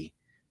nitty.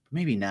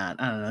 Maybe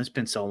not. I don't know. It's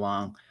been so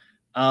long.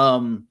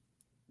 What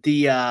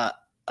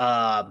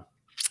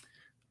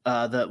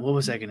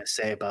was I going to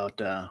say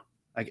about,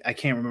 I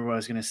can't remember what I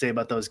was going to say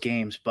about those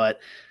games, but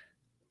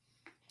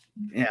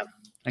yeah,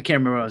 I can't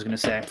remember what I was going to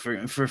say.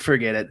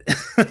 Forget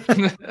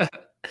it.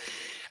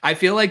 I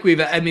feel like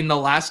the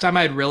last time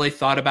I'd really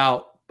thought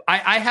about,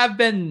 I have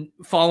been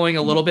following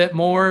a little bit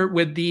more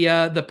with the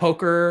Doug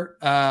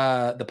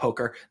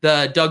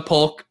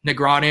Polk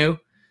Negreanu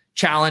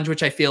challenge,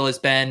 which I feel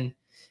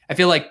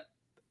like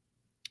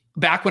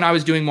back when I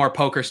was doing more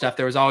poker stuff,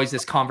 there was always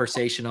this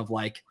conversation of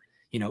like,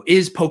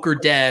 is poker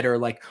dead, or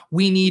like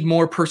we need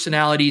more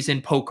personalities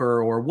in poker,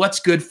 or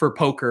what's good for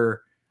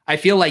poker. I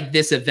feel like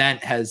this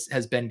event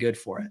has been good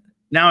for it.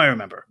 Now I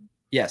remember.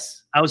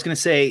 Yes. I was going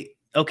to say,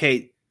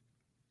 okay,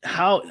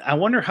 I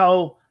wonder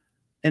how,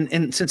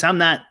 and since I'm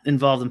not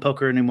involved in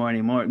poker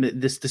anymore,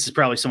 this is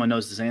probably someone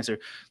knows this answer.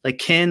 Like,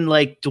 can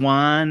like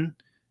Dwan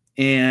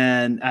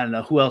and I don't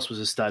know who else was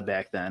a stud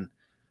back then.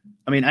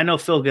 I mean, I know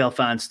Phil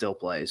Galfond still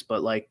plays,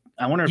 but like,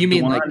 I wonder if you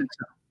mean Dwan,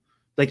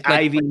 like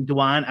Ivy and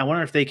Dwan, I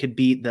wonder if they could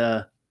beat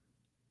the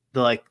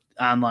like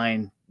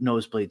online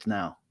nosebleeds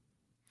now.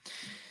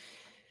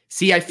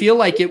 See, I feel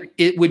like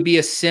it would be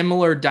a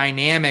similar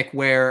dynamic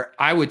where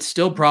I would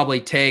still probably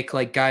take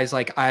like guys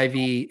like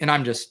Ivy, and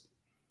I'm just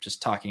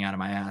just talking out of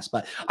my ass,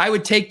 but I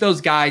would take those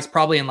guys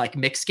probably in like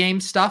mixed game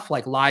stuff,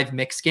 like live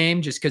mixed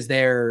game, just because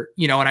they're,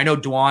 and I know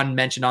Dwan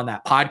mentioned on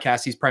that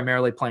podcast, he's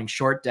primarily playing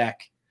short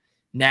deck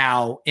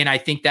now. And I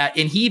think that,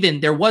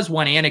 and there was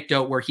one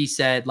anecdote where he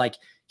said like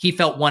he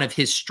felt one of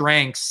his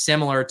strengths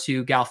similar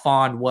to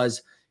Galfond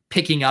was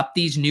picking up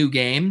these new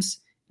games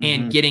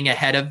and getting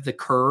ahead of the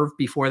curve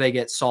before they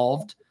get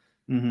solved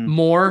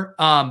more.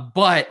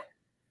 But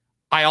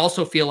I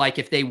also feel like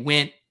if they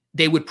went,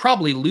 they would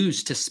probably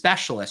lose to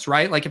specialists,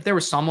 right? Like if there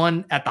was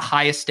someone at the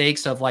highest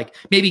stakes of like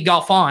maybe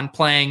Galfond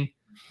playing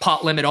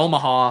Pot Limit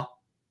Omaha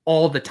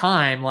all the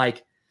time,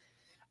 like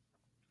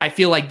I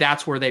feel like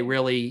that's where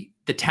the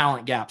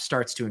talent gap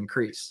starts to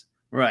increase.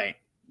 Right.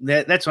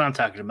 That's what I'm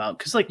talking about.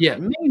 Because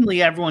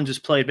mainly everyone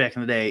just played back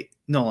in the day,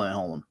 Nolan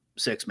Hold'em,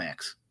 6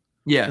 max.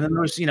 Yeah. And then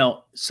there was,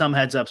 some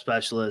heads up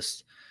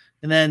specialists.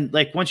 And then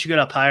like once you get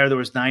up higher, there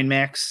was 9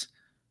 max.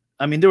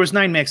 I mean, there was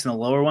 9 max in the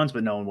lower ones,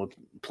 but no one would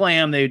play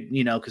them. They,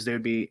 because they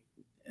would be,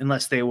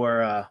 unless they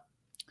were,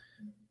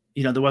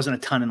 there wasn't a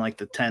ton in like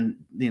the 10,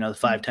 the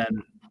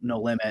 5-10,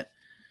 no limit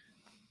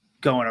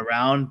going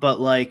around. But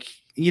like,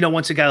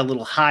 once it got a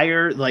little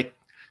higher, like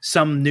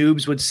some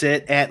noobs would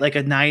sit at like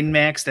a 9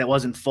 max that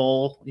wasn't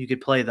full. You could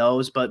play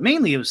those, but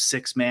mainly it was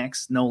 6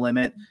 max, no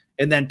limit.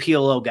 And then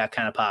PLO got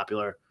kind of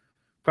popular,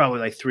 probably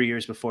like 3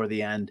 years before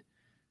the end.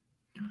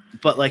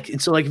 But like,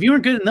 and so like if you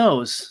weren't good in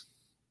those,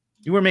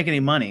 you weren't making any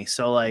money.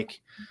 So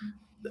like,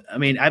 I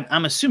mean,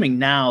 I'm assuming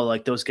now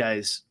like those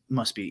guys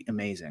must be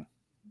amazing.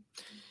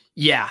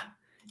 Yeah.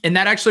 And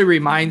that actually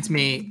reminds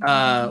me,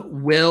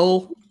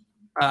 Will,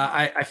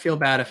 I feel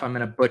bad if I'm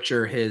going to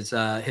butcher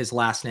his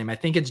last name. I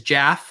think it's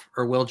Jaff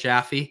or Will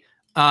Jaffe.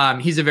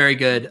 He's a very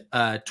good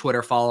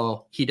Twitter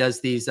follow. He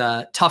does these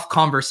tough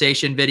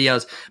conversation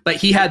videos, but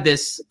he had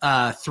this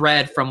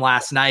thread from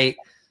last night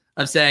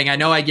of saying, I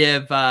know I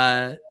give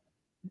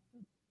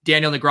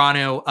Daniel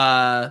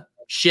Negreanu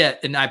shit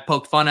and I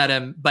poked fun at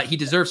him, but he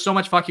deserves so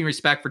much fucking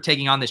respect for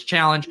taking on this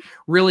challenge.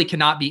 Really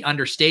cannot be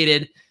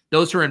understated.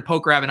 Those who are in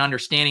poker have an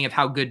understanding of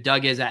how good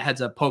Doug is at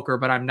heads up poker,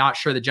 but I'm not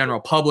sure the general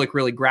public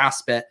really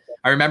grasp it.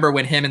 I remember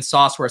when him and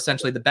Sauce were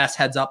essentially the best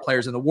heads up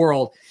players in the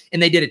world, and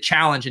they did a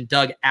challenge and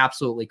Doug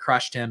absolutely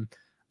crushed him.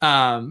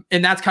 And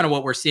that's kind of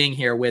what we're seeing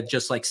here with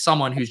just like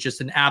someone who's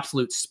just an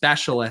absolute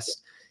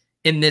specialist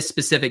in this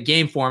specific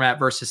game format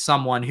versus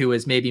someone who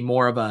is maybe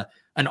more of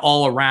an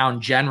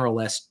all-around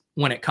generalist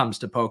when it comes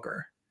to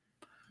poker.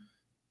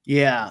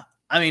 Yeah.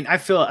 I mean, I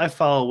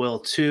follow Will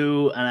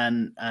too.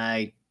 And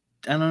I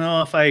don't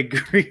know if I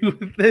agree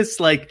with this.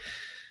 Like,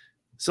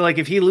 so like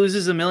if he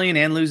loses $1 million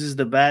and loses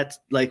the bet,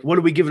 like what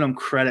are we giving him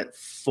credit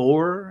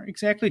for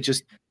exactly?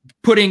 Just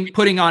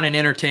putting on an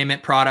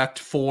entertainment product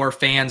for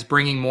fans,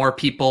 bringing more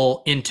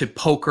people into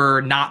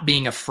poker, not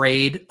being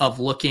afraid of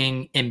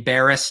looking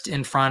embarrassed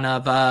in front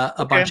of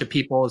a bunch of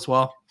people as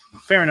well.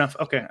 Fair enough.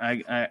 Okay.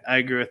 I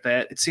agree with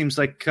that. It seems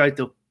like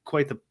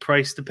quite the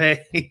price to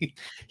pay.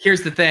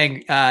 Here's the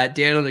thing.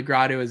 Daniel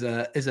Negreanu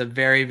is a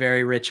very,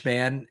 very rich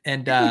man.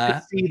 And you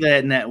can see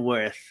that net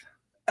worth.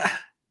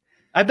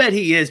 I bet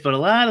he is, but a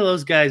lot of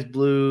those guys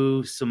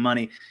blew some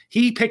money.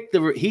 He picked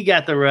the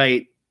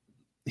right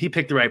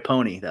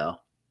pony though.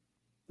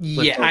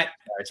 Yeah.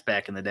 It's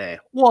back in the day.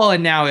 Well,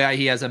 and now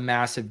he has a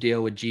massive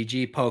deal with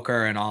GG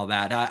Poker and all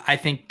that. I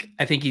think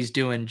he's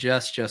doing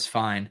just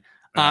fine.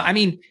 I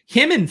mean,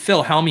 him and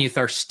Phil Hellmuth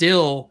are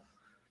still,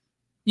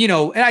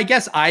 and I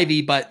guess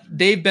Ivy, but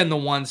they've been the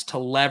ones to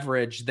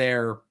leverage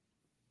their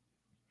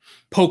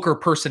poker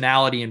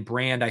personality and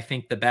brand, I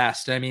think, the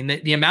best. I mean,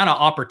 the amount of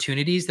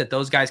opportunities that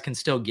those guys can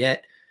still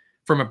get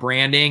from a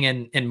branding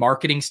and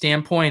marketing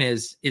standpoint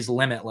is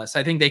limitless.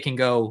 I think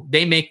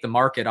they make the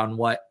market on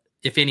what,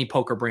 if any,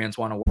 poker brands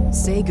want to work.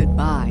 Say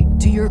goodbye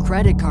to your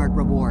credit card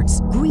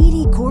rewards.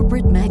 Greedy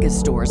corporate mega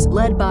stores,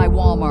 led by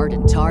Walmart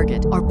and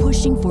Target, are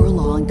pushing for a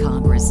law in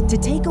Congress to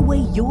take away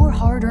your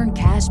hard-earned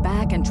cash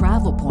back and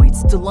travel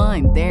points to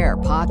line their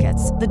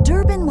pockets. The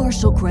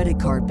Durbin-Marshall credit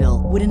card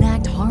bill would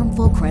enact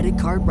harmful credit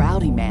card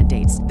routing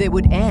mandates that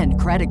would end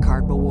credit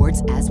card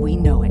rewards as we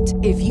know it.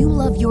 If you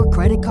love your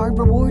credit card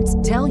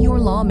rewards, tell your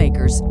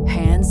lawmakers,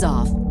 hands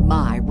off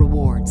my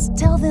rewards.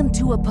 Tell them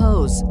to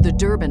oppose the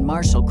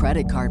Durbin-Marshall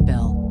credit card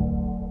bill.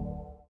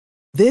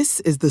 This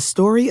is the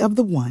story of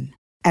the one.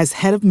 As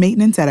head of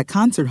maintenance at a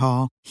concert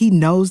hall, he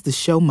knows the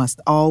show must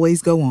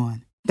always go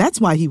on. That's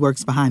why he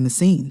works behind the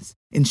scenes,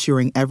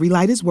 ensuring every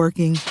light is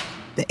working,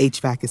 the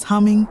HVAC is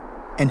humming,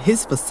 and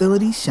his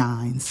facility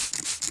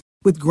shines.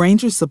 With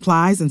Grainger's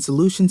supplies and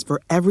solutions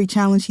for every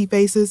challenge he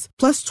faces,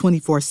 plus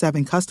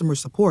 24/7 customer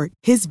support,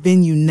 his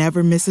venue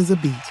never misses a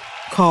beat.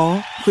 Call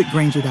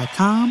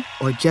quickgrainger.com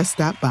or just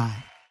stop by.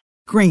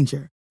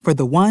 Grainger, for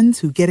the ones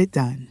who get it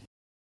done.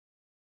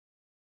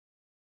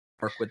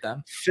 Work with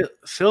them.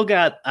 Phil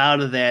got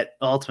out of that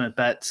ultimate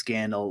bet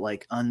scandal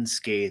like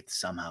unscathed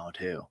somehow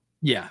too.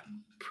 Yeah,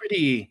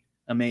 pretty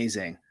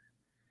amazing.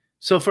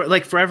 So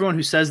for everyone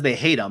who says they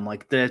hate him,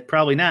 like they're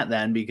probably not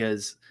then,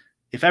 because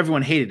if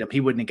everyone hated him, he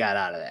wouldn't have got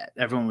out of that.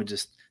 Everyone would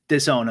just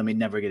disown him. He'd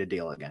never get a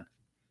deal again.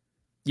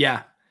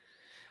 Yeah,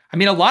 I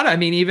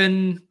mean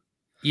even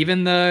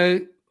even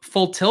the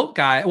full tilt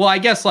guy. Well, I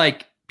guess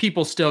like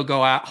people still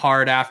go out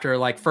hard after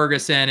like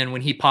Ferguson, and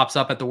when he pops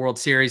up at the World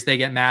Series, they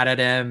get mad at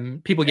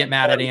him. People get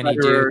mad at Andy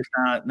Duke.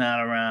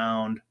 Not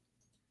around.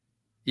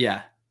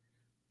 Yeah.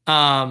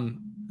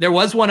 There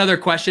was one other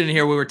question in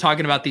here. We were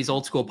talking about these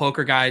old school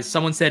poker guys.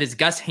 Someone said, is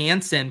Gus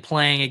Hansen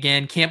playing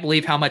again? Can't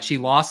believe how much he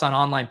lost on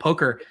online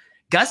poker.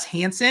 Gus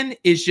Hansen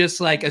is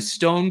just like a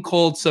stone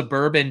cold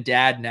suburban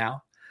dad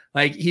now.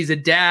 Like he's a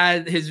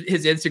dad. His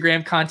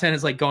Instagram content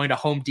is like going to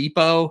Home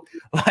Depot.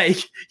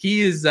 Like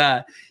he is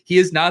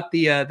not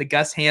the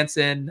Gus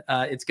Hansen.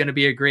 It's going to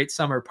be a great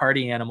summer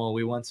party animal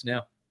we once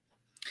knew.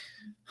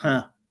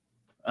 Huh.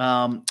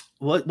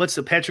 What's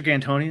the Patrick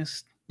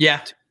Antonius?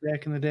 Yeah.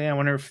 Back in the day. I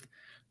wonder if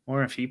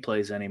he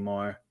plays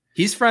anymore.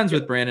 He's friends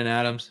with Brandon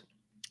Adams.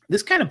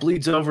 This kind of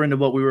bleeds over into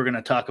what we were going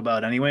to talk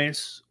about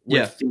anyways.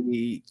 With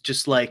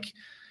just like,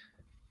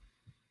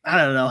 I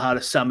don't know how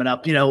to sum it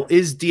up.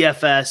 Is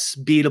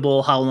DFS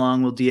beatable? How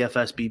long will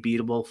DFS be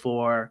beatable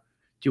for?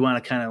 Do you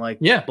want to kind of like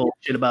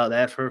bullshit about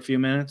that for a few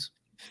minutes?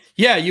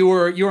 Yeah, you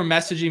were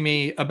messaging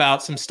me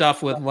about some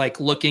stuff with like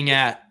looking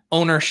at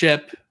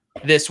ownership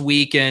this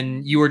week,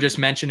 and you were just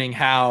mentioning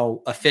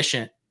how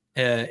efficient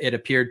it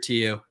appeared to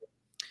you.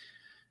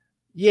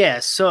 Yeah,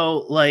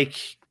 so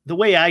like the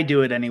way I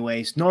do it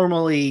anyways,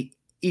 normally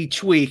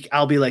each week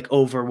I'll be like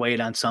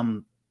overweight on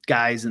some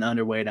guys and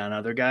underweight on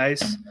other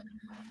guys.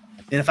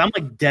 And if I'm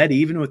like dead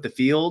even with the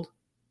field,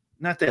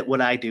 not that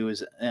what I do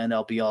is an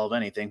LP all of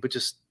anything, but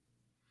just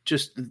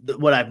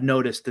what I've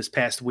noticed this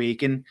past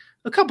week and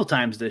a couple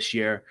times this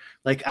year,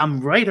 like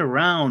I'm right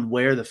around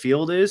where the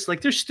field is.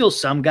 Like there's still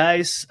some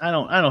guys, I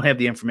don't have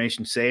the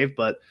information saved,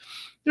 but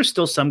there's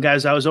still some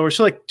guys I was over.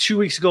 So like 2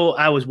 weeks ago,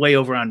 I was way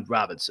over on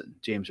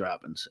James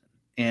Robinson.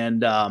 And,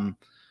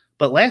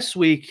 but last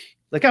week,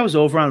 like I was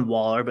over on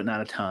Waller, but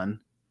not a ton.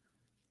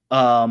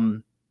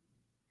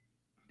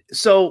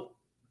 So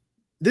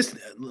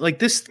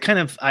this kind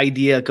of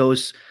idea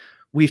goes,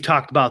 we've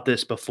talked about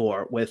this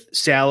before with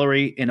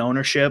salary and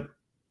ownership.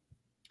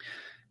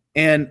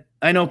 And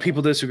I know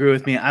people disagree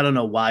with me. I don't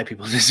know why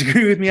people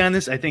disagree with me on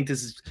this. I think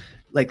this is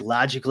like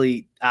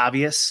logically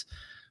obvious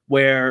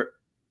where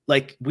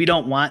like we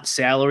don't want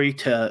salary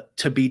to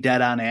be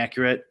dead on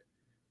accurate,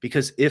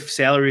 because if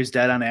salary is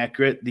dead on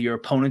accurate, your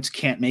opponents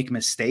can't make a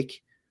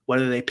mistake,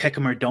 whether they pick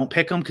them or don't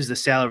pick them, because the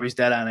salary is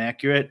dead on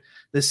accurate.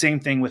 The same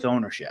thing with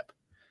ownership.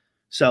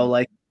 So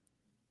like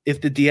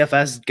if the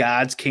DFS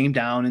gods came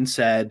down and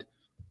said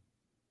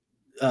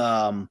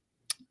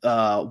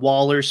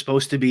Waller's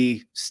supposed to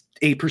be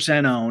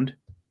 8% owned,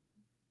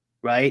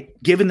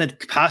 right? Given the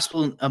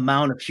possible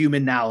amount of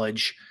human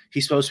knowledge,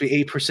 he's supposed to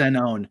be 8%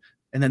 owned,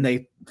 and then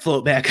they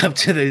float back up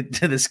to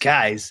the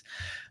skies.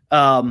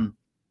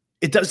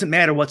 It doesn't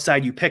matter what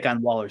side you pick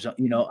on Waller's, on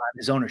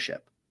his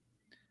ownership,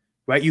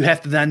 right? You have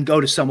to then go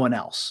to someone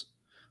else.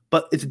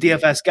 But if the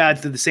DFS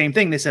gods did the same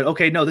thing, they said,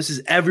 okay, no, this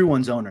is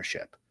everyone's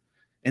ownership.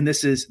 And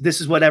this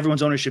is what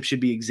everyone's ownership should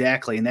be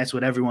exactly. And that's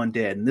what everyone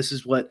did. And this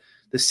is what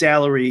the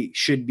salary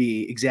should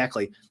be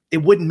exactly. It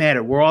wouldn't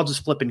matter. We're all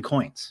just flipping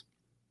coins.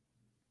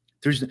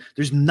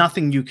 There's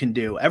nothing you can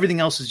do. Everything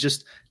else is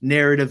just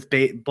narrative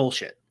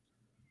bullshit.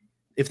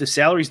 If the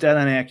salary's dead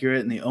on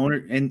accurate and the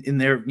owner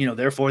and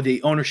therefore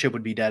the ownership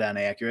would be dead on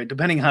accurate,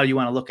 depending how you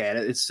want to look at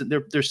it,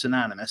 they're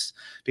synonymous,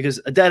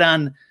 because a dead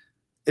on,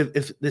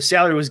 if the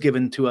salary was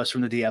given to us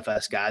from the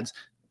DFS gods,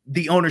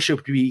 the ownership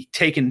would be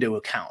taken into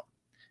account.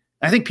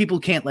 I think people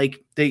can't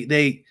like,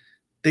 they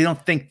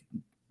don't think,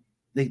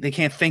 they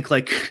can't think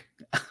like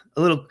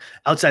a little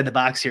outside the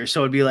box here.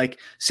 So it'd be like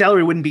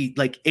salary wouldn't be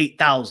like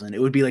 8,000.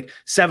 It would be like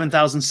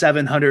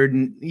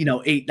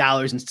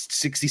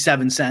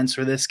 $7,708.67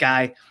 for this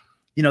guy.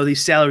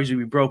 These salaries would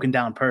be broken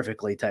down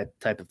perfectly type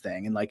of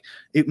thing. And like,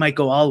 it might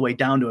go all the way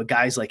down to a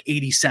guy's like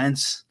 80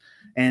 cents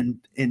and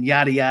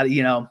yada,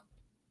 yada,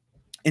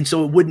 And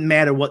so it wouldn't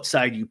matter what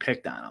side you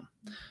picked on them.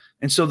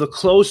 And so the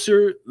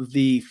closer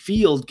the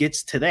field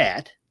gets to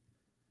that,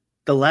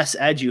 the less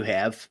edge you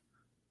have.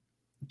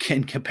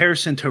 In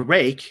comparison to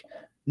rake,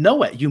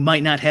 you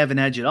might not have an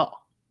edge at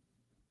all.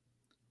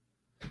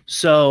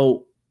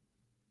 So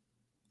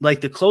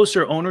like the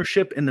closer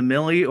ownership in the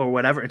Millie or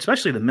whatever,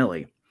 especially the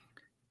Millie,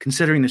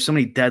 considering there's so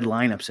many dead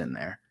lineups in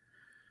there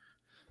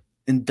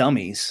and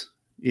dummies,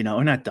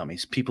 or not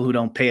dummies, people who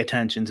don't pay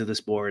attention to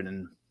this board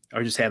and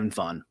are just having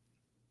fun.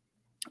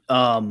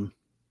 The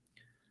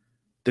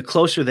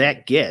closer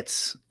that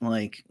gets,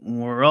 like,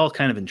 we're all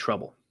kind of in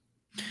trouble.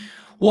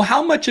 Well,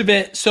 how much of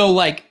it? So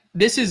like,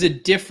 this is a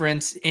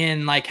difference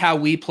in like how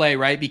we play,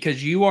 right?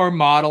 Because you are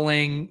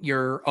modeling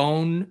your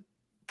own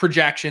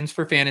projections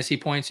for fantasy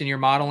points and you're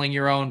modeling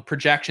your own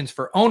projections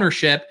for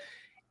ownership.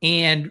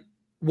 And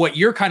what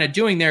you're kind of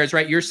doing there is,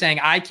 right, you're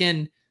saying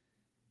I'm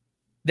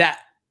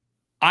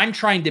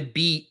trying to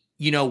beat,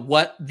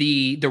 what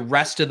the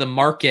rest of the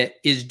market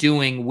is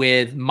doing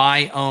with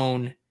my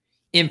own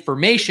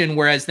information.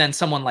 Whereas then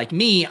someone like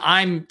me,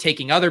 I'm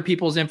taking other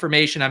people's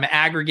information, I'm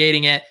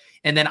aggregating it,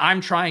 and then I'm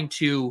trying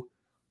to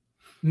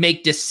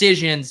make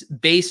decisions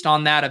based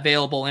on that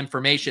available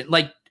information.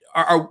 Like,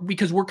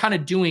 because we're kind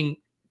of doing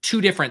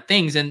two different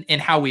things in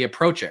how we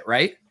approach it,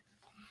 right?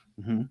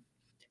 Mm-hmm.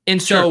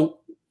 And so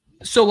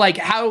like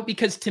how,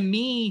 because to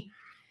me,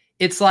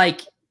 it's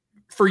like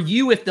for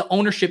you, if the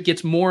ownership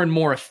gets more and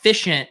more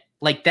efficient,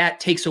 like that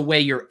takes away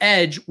your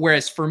edge.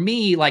 Whereas for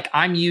me, like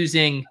I'm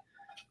using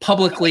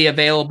publicly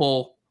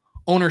available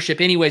ownership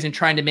anyways and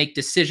trying to make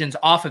decisions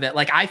off of it.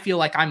 Like I feel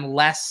like I'm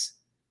less,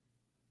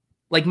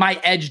 like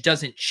my edge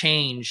doesn't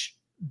change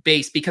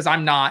based because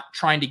I'm not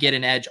trying to get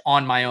an edge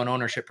on my own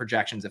ownership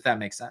projections, if that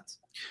makes sense.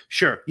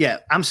 Sure. Yeah.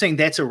 I'm saying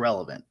that's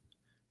irrelevant.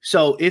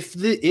 So if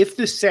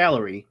the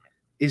salary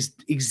is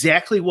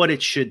exactly what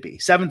it should be,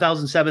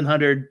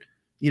 7,700,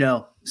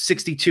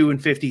 62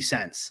 and 50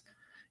 cents.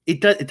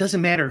 It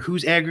doesn't matter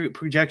whose aggregate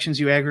projections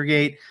you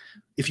aggregate.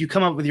 If you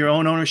come up with your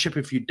own ownership,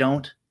 if you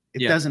don't,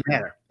 it doesn't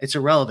matter. It's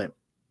irrelevant.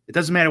 It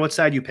doesn't matter what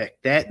side you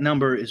pick. That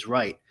number is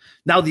right.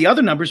 Now the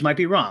other numbers might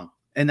be wrong.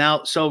 And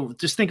now, so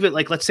just think of it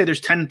like, let's say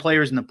there's 10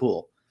 players in the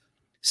pool.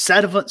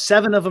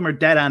 7 of them are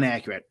dead on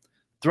accurate.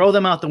 Throw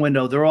them out the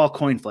window. They're all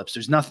coin flips.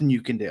 There's nothing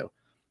you can do.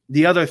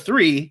 The other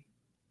 3,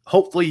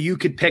 hopefully you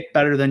could pick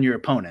better than your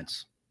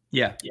opponents.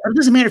 Yeah. It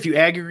doesn't matter if you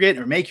aggregate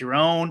or make your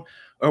own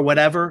or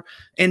whatever.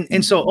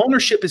 And so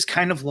ownership is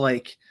kind of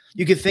like,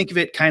 you could think of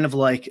it kind of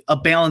like a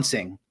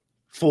balancing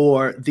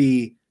for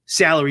the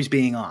salaries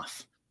being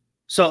off.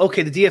 So,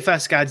 okay, the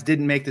DFS gods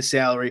didn't make the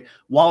salary.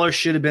 Waller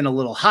should have been a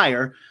little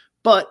higher,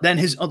 but then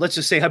let's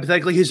just say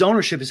hypothetically, his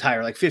ownership is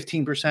higher, like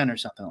 15% or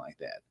something like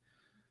that.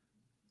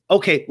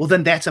 Okay, well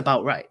then that's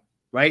about right?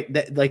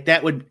 That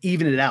would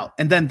even it out.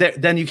 And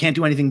then you can't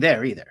do anything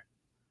there either.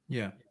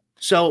 Yeah.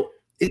 So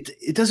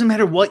it doesn't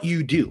matter what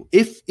you do.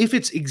 If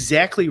it's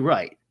exactly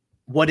right,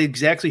 what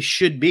exactly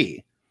should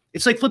be,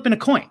 it's like flipping a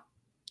coin.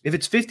 If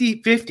it's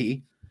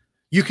 50-50,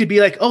 you could be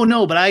like, oh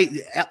no, but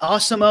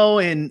Osimo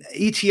and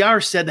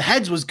ETR said the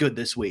heads was good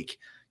this week.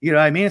 You know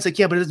what I mean? It's like,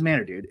 yeah, but it doesn't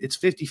matter, dude. It's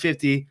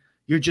 50-50.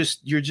 You're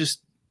just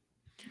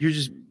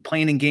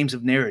playing in games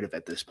of narrative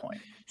at this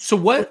point. So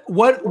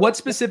what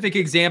specific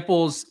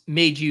examples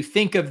made you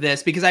think of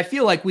this? Because I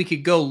feel like we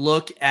could go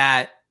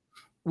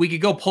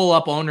pull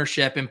up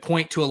ownership and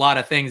point to a lot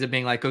of things of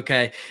being like,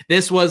 okay,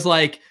 this was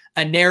like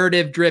a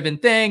narrative driven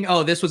thing.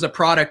 Oh, this was a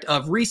product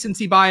of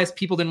recency bias.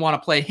 People didn't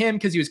want to play him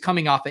because he was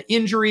coming off an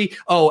injury.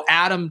 Oh,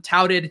 Adam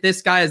touted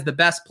this guy as the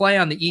best play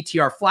on the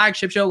ETR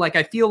flagship show. Like,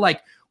 I feel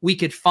like we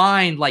could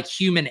find like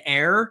human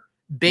error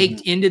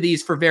baked into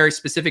these for very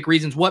specific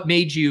reasons. What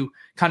made you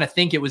kind of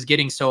think it was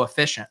getting so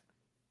efficient?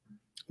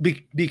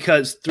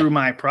 Because through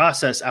my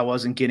process, I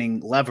wasn't getting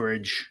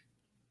leverage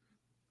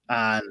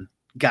on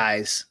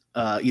guys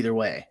either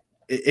way,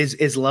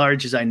 as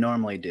large as I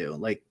normally do,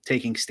 like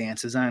taking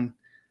stances on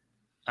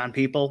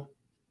people.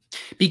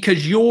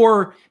 Because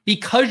you're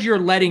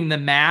letting the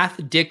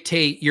math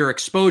dictate your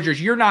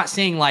exposures. You're not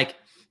saying like,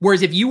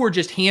 whereas if you were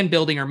just hand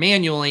building or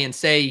manually and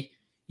say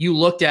you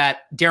looked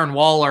at Darren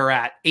Waller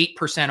at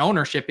 8%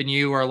 ownership and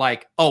you are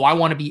like, oh, I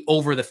want to be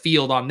over the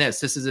field on this.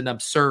 This is an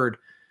absurd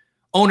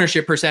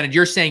ownership percentage.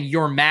 You're saying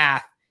your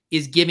math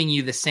is giving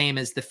you the same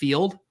as the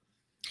field.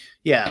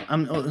 Yeah.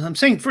 I'm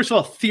saying, first of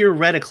all,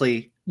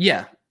 theoretically,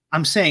 yeah,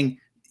 I'm saying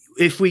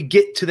if we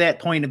get to that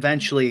point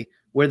eventually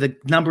where the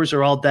numbers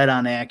are all dead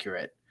on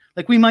accurate,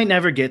 like we might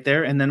never get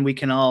there. And then we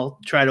can all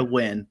try to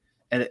win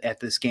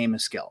at this game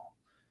of skill.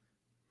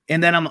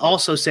 And then I'm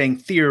also saying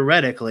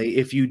theoretically,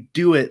 if you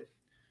do it,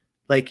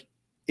 like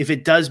if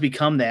it does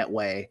become that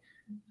way,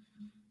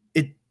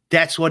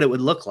 that's what it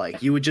would look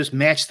like. You would just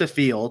match the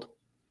field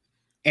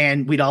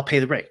and we'd all pay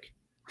the break.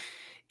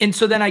 And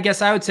so then I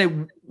guess I would say,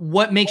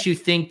 what makes you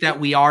think that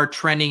we are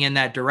trending in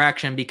that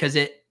direction? Because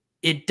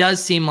it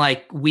does seem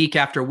like week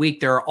after week,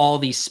 there are all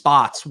these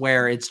spots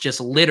where it's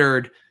just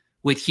littered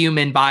with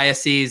human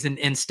biases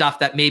and stuff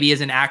that maybe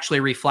isn't actually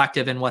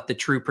reflective in what the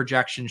true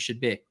projection should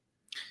be.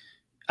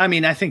 I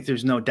mean, I think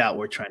there's no doubt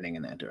we're trending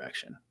in that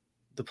direction.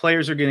 The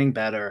players are getting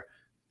better.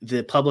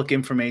 The public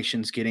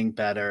information's getting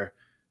better.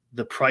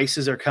 The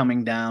prices are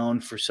coming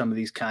down for some of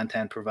these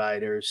content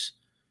providers.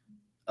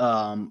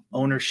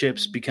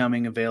 Ownership's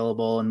becoming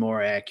available and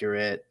more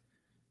accurate.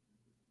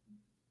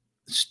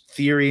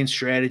 Theory and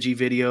strategy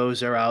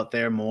videos are out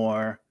there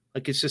more.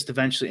 Like it's just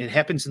eventually, it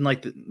happens in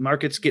like the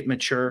markets get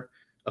mature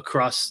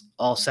across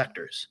all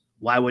sectors.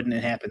 Why wouldn't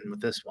it happen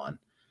with this one?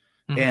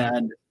 Mm-hmm.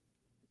 And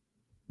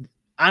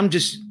I'm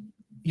just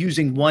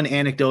using one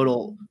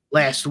anecdotal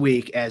last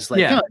week as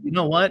like, oh, you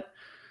know what?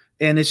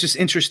 And it's just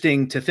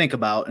interesting to think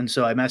about. And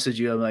so I messaged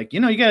you. I'm like,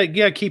 you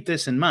gotta keep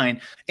this in mind.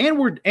 And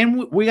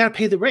we gotta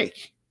pay the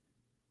rake.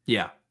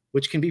 Yeah.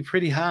 Which can be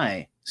pretty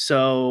high.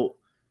 So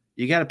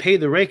you got to pay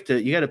the rake.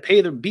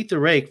 Beat the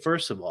rake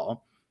first of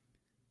all,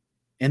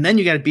 and then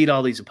you got to beat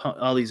all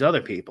these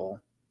other people.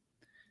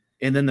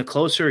 And then the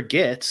closer it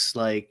gets,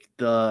 like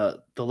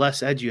the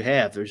less edge you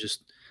have. There's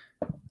just,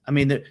 I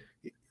mean,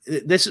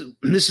 this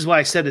is why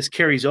I said this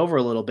carries over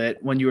a little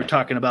bit when you were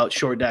talking about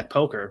short deck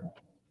poker.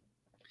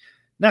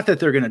 Not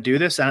that they're going to do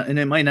this, and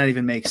it might not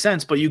even make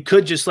sense, but you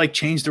could just like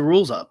change the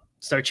rules up,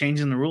 start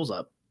changing the rules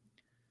up.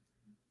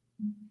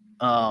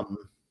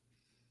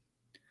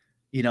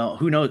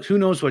 who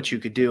knows what you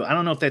could do. I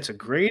don't know if that's a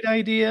great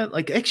idea.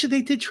 Like, actually,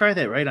 they did try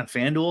that, right, on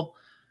FanDuel.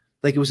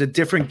 Like, it was a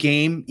different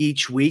game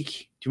each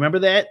week. Do you remember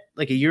that?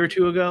 Like a year or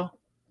two ago?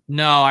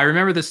 No, I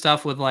remember the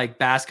stuff with like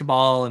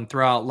basketball and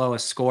throw out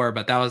lowest score,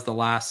 but that was the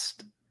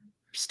last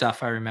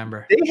stuff I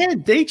remember.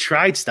 They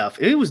tried stuff.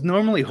 It was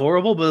normally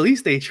horrible, but at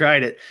least they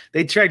tried it.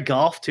 They tried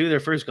golf too.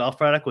 Their first golf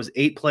product was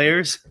 8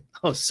 players.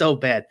 Oh, so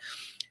bad.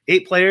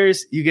 8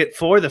 players. You get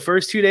 4 the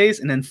first 2 days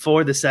and then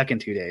 4 the second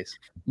 2 days.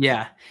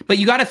 Yeah, but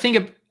you got to think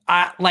of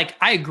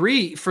I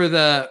agree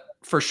for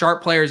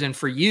sharp players and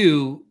for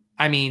you.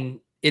 I mean,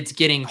 it's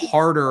getting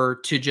harder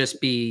to just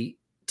be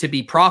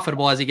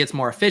profitable as it gets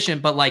more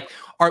efficient. But like,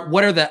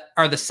 are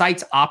the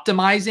sites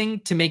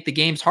optimizing to make the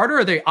games harder? Or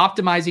are they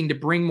optimizing to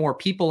bring more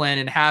people in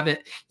and have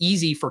it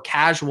easy for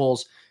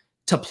casuals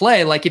to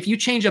play? Like, if you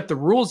change up the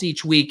rules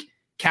each week,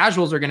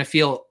 casuals are going to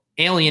feel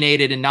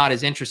alienated and not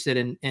as interested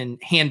in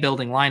hand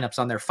building lineups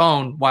on their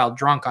phone while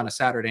drunk on a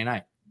Saturday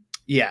night.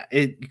 Yeah,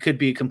 it could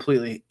be a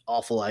completely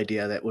awful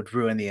idea that would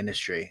ruin the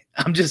industry.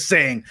 I'm just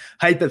saying,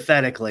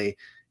 hypothetically,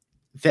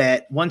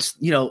 that once,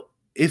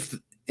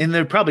 and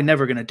they're probably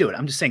never going to do it.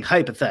 I'm just saying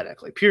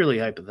hypothetically, purely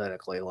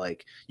hypothetically,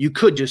 like, you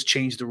could just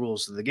change the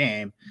rules of the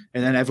game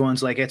and then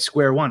everyone's like at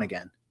square one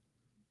again.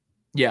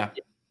 Yeah.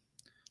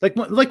 Like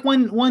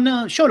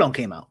when Showdown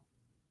came out,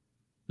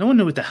 no one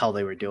knew what the hell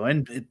they were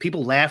doing.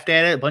 People laughed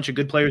at it. A bunch of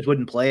good players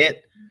wouldn't play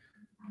it.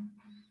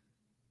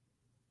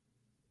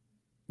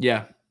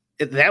 Yeah.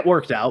 That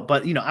worked out,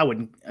 but I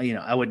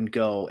wouldn't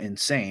go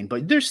insane,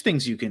 but there's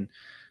things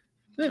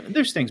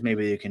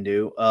maybe you can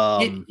do.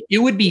 It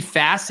would be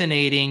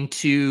fascinating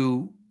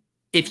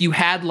if you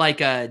had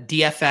like a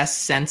DFS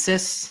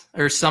census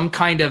or some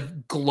kind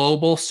of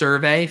global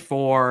survey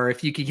for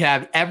if you could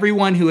have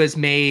everyone who has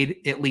made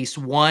at least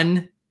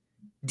one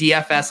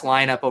DFS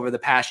lineup over the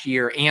past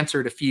year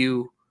answered a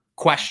few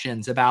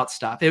questions about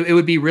stuff. It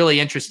would be really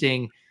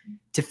interesting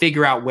to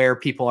figure out where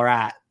people are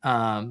at.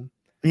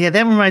 Yeah,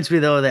 that reminds me,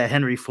 though, of that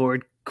Henry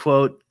Ford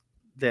quote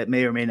that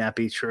may or may not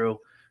be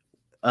true,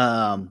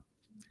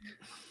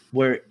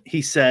 where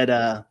he said,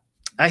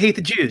 I hate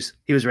the Jews.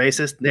 He was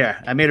racist.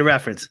 There, I made a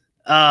reference.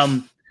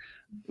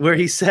 Where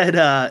he said,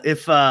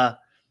 if I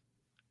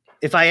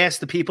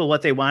asked the people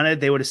what they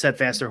wanted, they would have said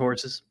faster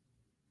horses.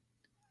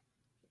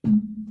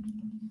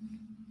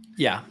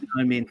 Yeah.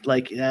 I mean,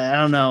 like, I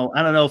don't know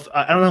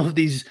if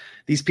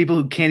these people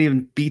who can't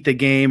even beat the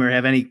game or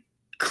have any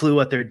clue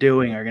what they're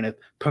doing are going to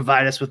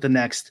provide us with the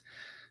next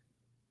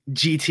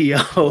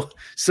GTO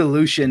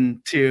solution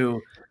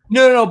to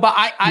but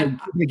I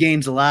the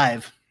game's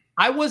alive.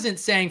 I wasn't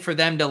saying for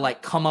them to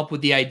like come up with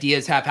the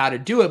ideas, have how to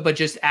do it, but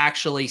just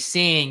actually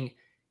seeing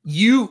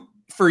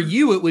for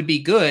you, it would be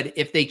good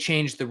if they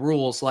changed the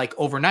rules like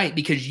overnight,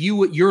 because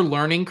your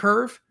learning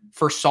curve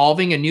for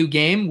solving a new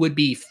game would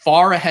be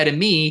far ahead of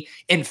me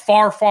and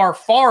far, far,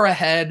 far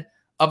ahead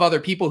of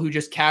other people who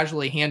just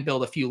casually hand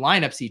build a few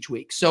lineups each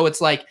week. So it's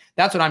like,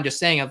 that's what I'm just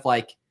saying of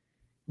like,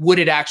 would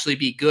it actually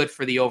be good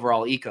for the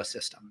overall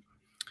ecosystem?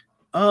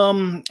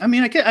 I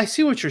mean, I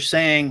see what you're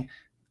saying.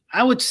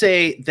 I would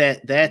say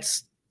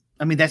that's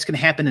going to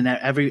happen in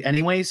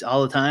anyways,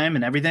 all the time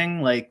and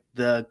everything. Like,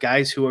 the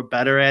guys who are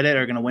better at it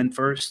are going to win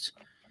first.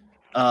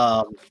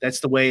 That's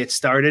the way it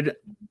started.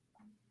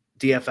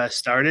 DFS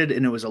started,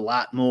 and it was a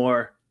lot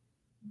more,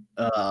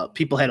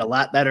 people had a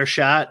lot better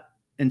shot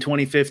in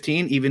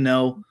 2015, even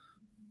though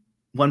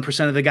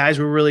 1% of the guys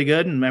were really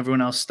good and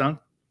everyone else stunk.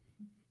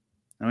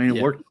 I mean,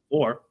 it worked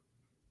before.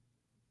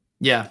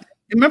 Yeah.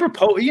 Remember,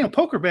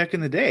 poker back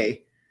in the day,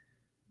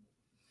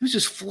 it was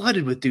just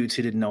flooded with dudes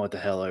who didn't know what the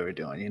hell they were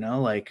doing.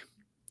 Like,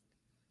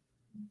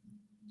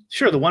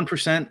 sure, the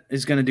 1%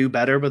 is going to do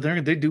better, but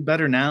they do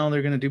better now.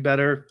 They're going to do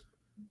better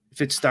if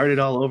it started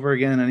all over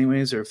again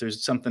anyways, or if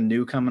there's something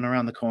new coming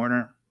around the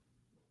corner.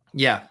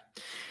 Yeah.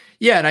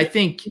 Yeah. And I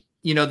think,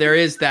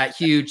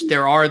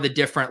 there are the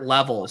different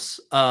levels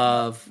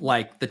of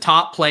like the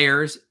top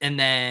players. And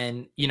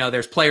then,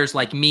 there's players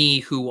like me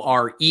who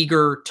are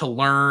eager to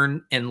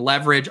learn and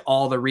leverage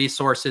all the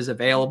resources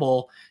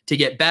available to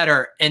get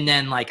better. And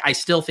then like, I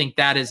still think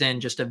that is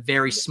in just a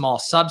very small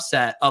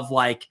subset of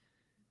like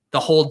the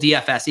whole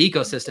DFS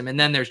ecosystem. And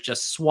then there's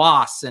just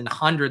swaths and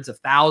hundreds of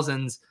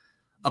thousands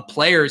of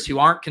players who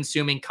aren't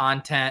consuming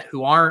content,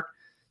 who aren't,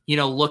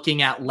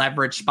 looking at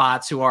leverage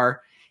spots, who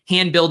are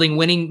hand building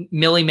winning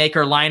Millie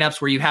Maker lineups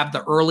where you have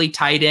the early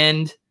tight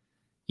end,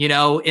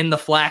 in the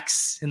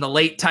flex, in the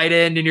late tight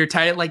end, and your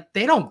tight end, like,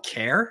 they don't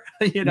care,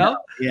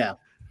 Yeah.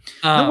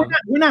 No,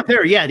 we're not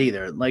there yet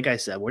either. Like I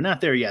said, we're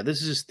not there yet.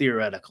 This is just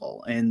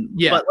theoretical.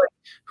 But like,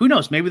 who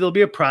knows? Maybe there'll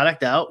be a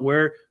product out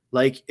where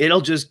like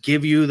it'll just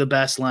give you the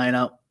best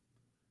lineup,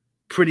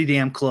 pretty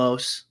damn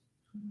close.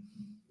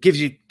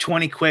 Gives you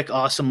 20 quick,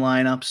 awesome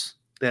lineups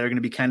that are going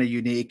to be kind of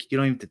unique. You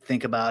don't even have to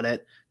think about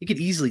it. You could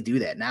easily do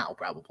that now,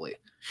 probably.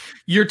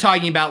 You're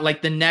talking about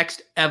like the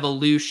next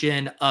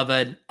evolution of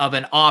an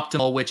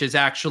optimal, which is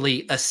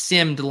actually a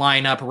simmed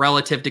lineup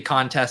relative to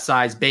contest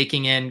size,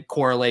 baking in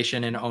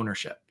correlation and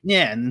ownership.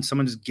 Yeah, and then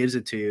someone just gives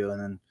it to you, and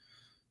then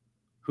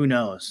who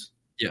knows?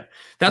 Yeah.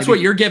 That's what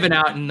you're giving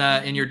out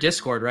in your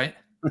Discord, right?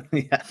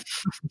 Yeah.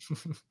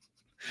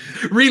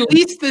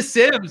 Release The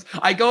Sims.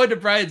 I go into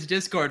Brian's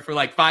Discord for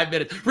like 5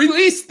 minutes.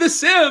 Release The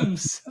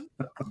Sims.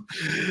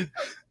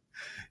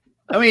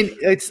 I mean,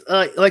 it's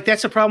like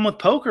that's a problem with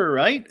poker,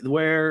 right?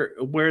 Where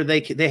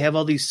they have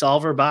all these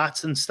solver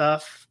bots and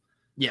stuff.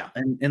 Yeah.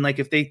 And like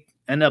if they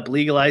end up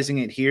legalizing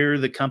it here,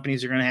 the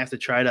companies are going to have to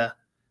try to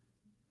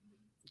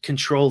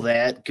control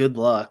that. Good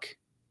luck.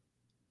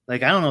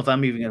 Like, I don't know if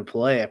I'm even going to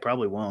play. I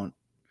probably won't.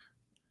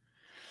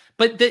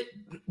 But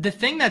the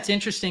thing that's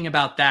interesting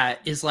about that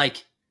is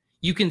like,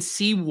 you can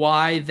see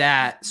why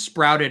that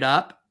sprouted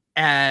up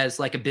as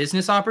like a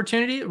business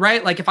opportunity,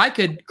 right? Like if I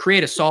could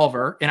create a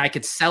solver and I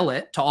could sell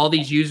it to all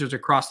these users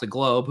across the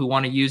globe who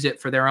want to use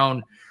it for their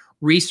own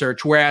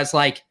research. Whereas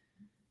like,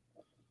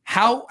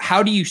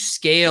 how do you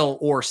scale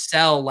or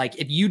sell? Like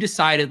if you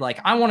decided like,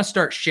 I want to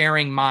start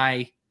sharing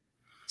my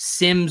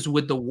Sims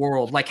with the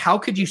world, like how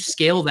could you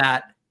scale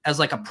that as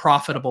like a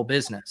profitable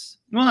business?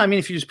 Well, I mean,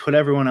 if you just put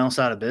everyone else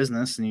out of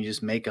business and you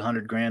just make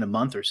 $100,000 a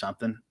month or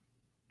something.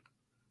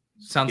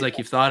 Sounds like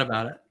you've thought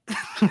about it.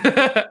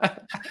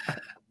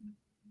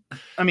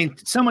 I mean,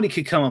 somebody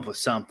could come up with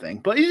something,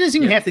 but it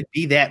doesn't even have to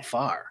be that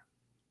far.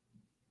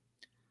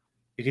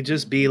 It could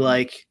just be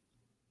like,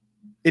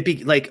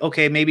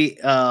 okay, maybe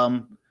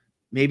Awesemo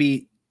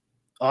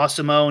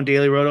and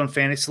Daily Roto and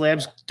Fantasy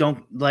Labs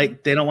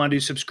they don't want to do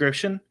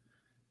subscription.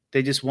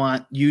 They just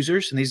want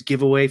users and these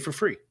give away for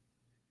free.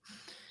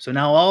 So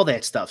now all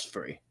that stuff's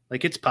free.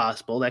 Like it's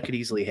possible that could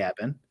easily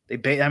happen.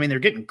 They're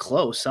getting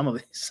close. Some of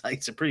these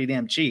sites are pretty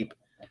damn cheap.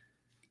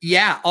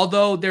 Yeah.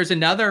 Although there's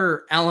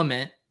another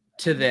element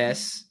to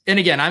this. And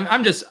again,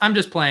 I'm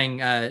just playing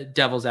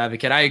devil's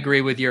advocate. I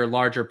agree with your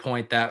larger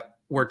point that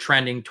we're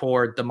trending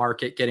toward the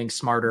market getting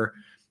smarter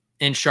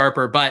and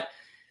sharper. But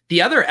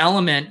the other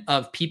element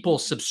of people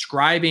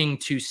subscribing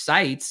to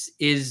sites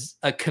is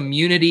a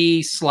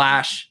community /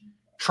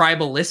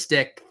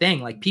 tribalistic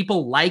thing. Like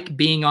people like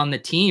being on the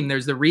team.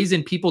 There's the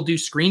reason people do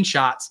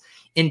screenshots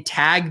and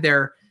tag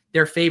their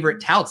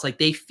favorite touts. Like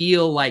they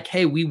feel like,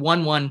 hey, we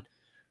won one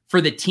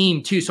for the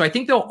team too. So I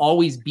think there'll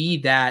always be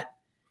that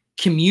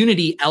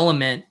community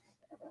element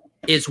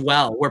as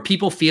well, where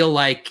people feel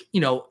like,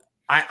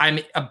 I'm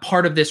a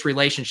part of this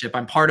relationship.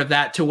 I'm part of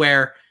that, to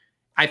where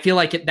I feel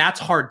like that's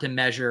hard to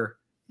measure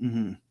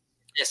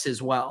this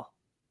as well.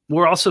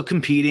 We're also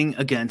competing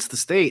against the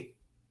state.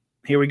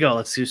 Here we go.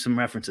 Let's do some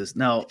references.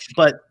 No,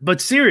 but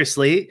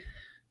seriously,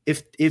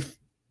 if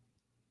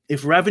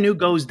revenue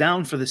goes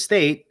down for the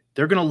state,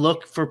 they're going to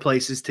look for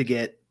places to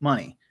get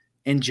money.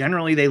 And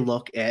generally they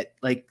look at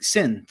like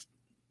sin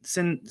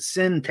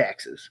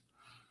taxes,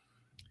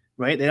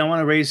 right? They don't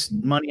want to raise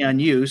money on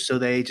you. So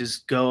they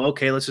just go,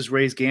 okay, let's just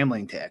raise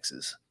gambling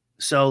taxes.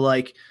 So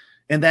like,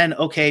 and then,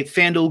 okay,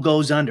 FanDuel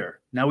goes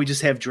under. Now we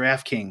just have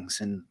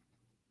DraftKings and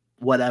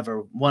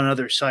whatever, one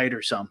other site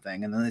or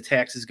something. And then the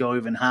taxes go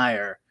even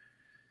higher,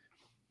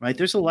 right?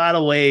 There's a lot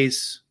of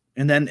ways.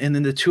 And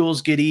then the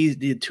tools get easy,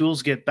 the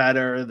tools get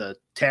better, the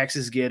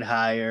taxes get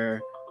higher.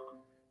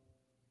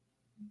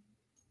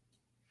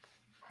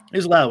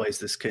 There's a lot of ways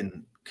this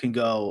can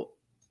go.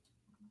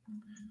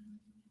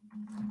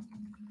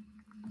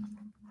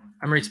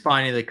 I'm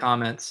responding to the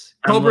comments.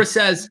 Cobra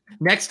says,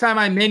 next time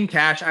I min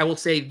cash, I will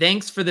say,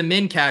 thanks for the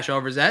min cash,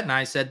 Overzet. And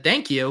I said,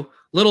 thank you.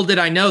 Little did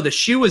I know the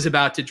shoe was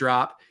about to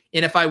drop.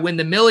 And if I win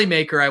the Millie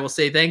Maker, I will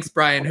say, thanks,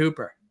 Brian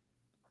Hooper.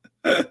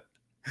 You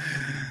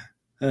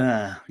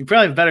probably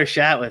have a better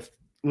shot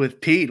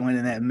with Pete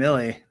winning that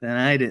Millie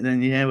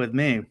than you had with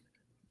me.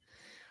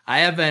 I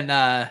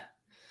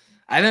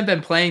haven't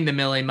been playing the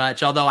Millie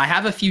much, although I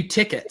have a few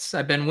tickets.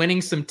 I've been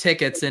winning some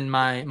tickets in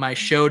my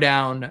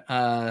showdown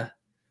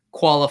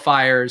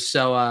qualifiers.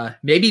 So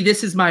maybe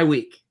this is my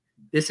week.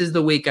 This is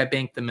the week I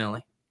banked the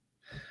Millie.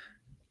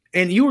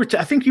 And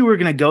I think you were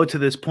going to go to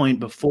this point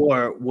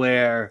before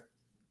where,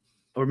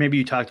 or maybe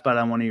you talked about it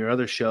on one of your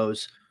other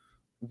shows,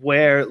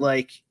 where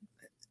like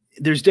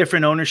there's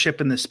different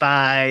ownership in the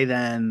SPY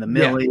than the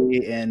Millie.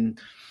 Yeah. And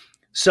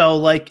so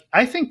like,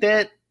 I think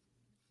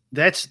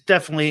that's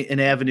definitely an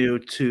avenue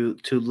to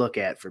look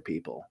at for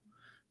people,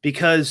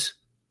 because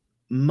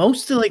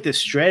most of like the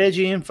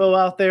strategy info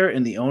out there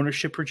and the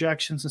ownership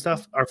projections and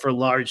stuff are for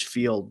large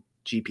field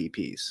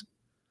GPPs.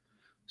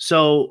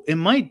 So it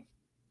might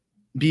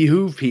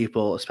behoove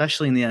people,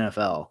 especially in the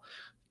NFL,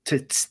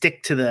 to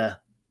stick to the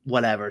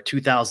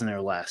 2,000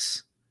 or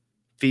less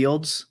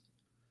fields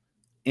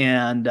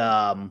and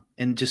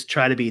just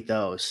try to beat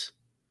those.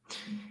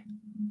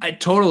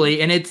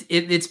 Totally. And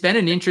it's been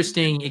an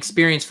interesting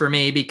experience for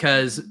me,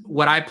 because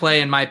what I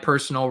play in my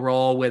personal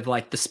role with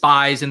like the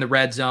SPYs in the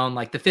red zone,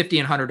 like the $50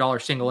 and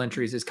 $100 single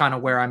entries is kind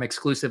of where I'm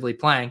exclusively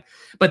playing.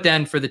 But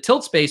then for the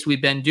tilt space,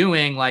 we've been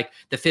doing like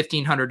the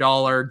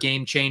 $1,500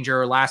 game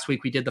changer. Last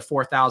week we did the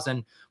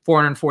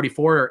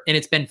 4,444. And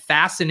it's been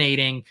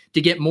fascinating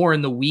to get more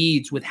in the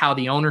weeds with how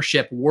the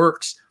ownership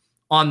works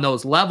on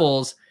those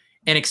levels.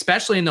 And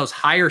especially in those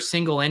higher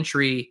single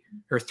entry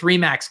or 3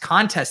 max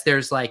contests,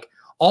 there's like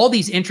all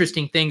these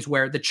interesting things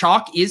where the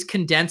chalk is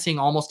condensing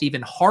almost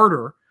even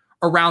harder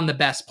around the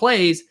best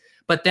plays.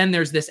 But then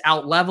there's this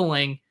out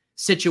leveling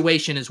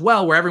situation as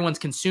well, where everyone's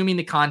consuming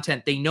the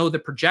content. They know the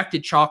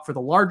projected chalk for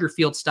the larger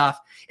field stuff,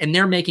 and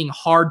they're making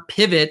hard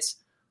pivots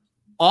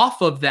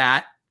off of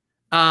that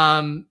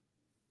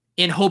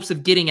in hopes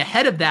of getting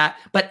ahead of that.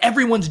 But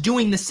everyone's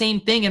doing the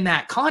same thing in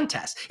that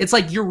contest. It's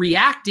like you're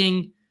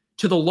reacting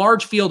to the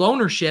large field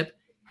ownership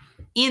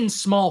in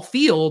small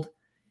field.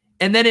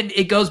 And then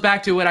it goes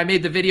back to what I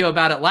made the video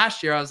about it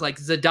last year. I was like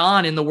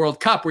Zidane in the World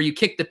Cup, where you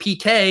kick the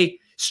PK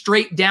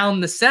straight down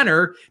the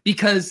center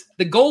because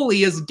the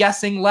goalie is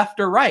guessing left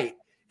or right.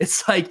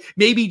 It's like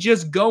maybe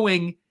just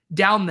going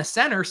down the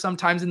center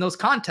sometimes in those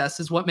contests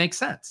is what makes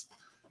sense.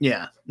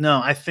 Yeah,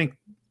 no, I think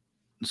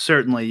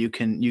certainly you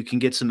can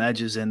get some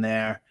edges in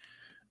there.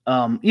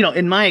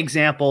 In my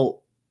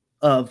example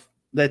of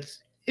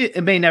that's,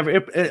 it may never,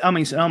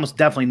 it's almost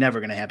definitely never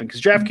going to happen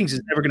because DraftKings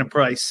is never going to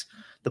price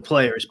the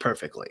players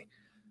perfectly.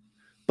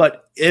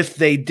 But if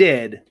they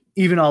did,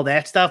 even all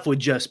that stuff would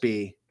just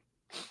be,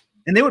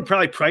 and they would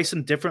probably price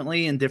them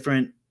differently in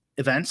different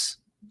events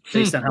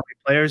based on how many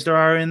players there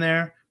are in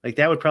there. Like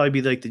that would probably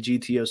be like the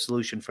GTO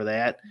solution for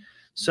that.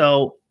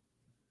 So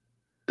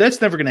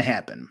that's never going to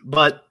happen.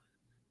 But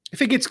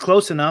if it gets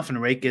close enough and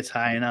the rate gets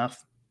high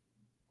enough,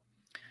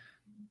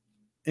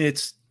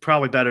 it's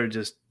probably better to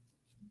just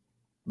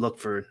look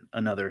for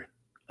another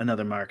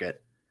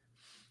market.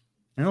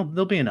 And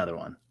there'll be another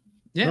one.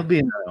 Yeah. There'll be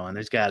another one.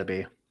 There's got to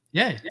be.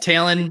 Yeah.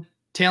 Tailing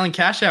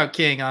Cash Out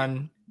King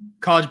on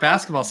college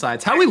basketball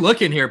sides. How we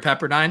looking here,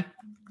 Pepperdine?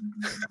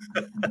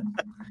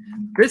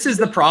 This is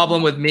the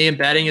problem with me and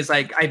betting is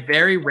like I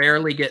very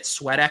rarely get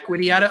sweat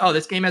equity out of it. Oh,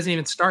 this game hasn't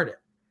even started.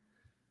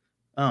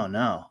 Oh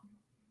no.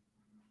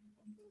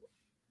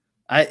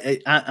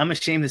 I'm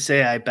ashamed to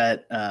say I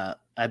bet it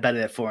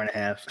at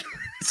 4.5.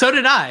 So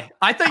did I.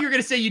 I thought you were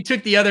gonna say you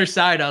took the other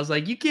side. I was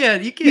like, you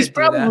can't. He's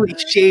probably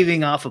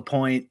shaving off a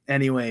point,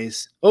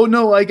 anyways. Oh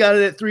no, I got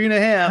it at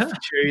 3.5.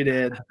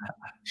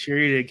 Sure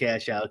you did,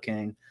 Cash Out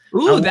King.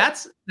 Ooh,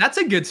 that's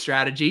a good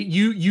strategy.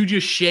 You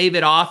just shave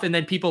it off, and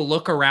then people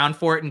look around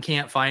for it and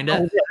can't find it.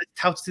 Oh, yeah,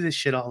 touts do this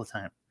shit all the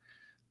time.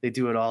 They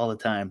do it all the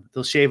time.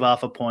 They'll shave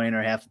off a point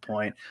or half a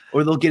point,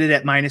 or they'll get it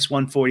at minus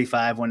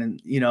 145 when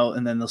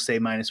and then they'll say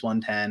minus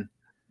 110.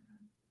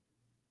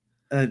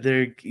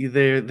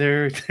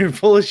 They're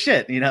full of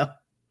shit,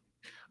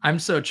 I'm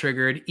so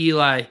triggered.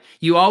 Eli,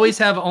 you always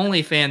have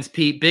OnlyFans,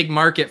 Pete. Big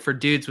market for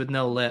dudes with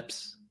no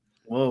lips.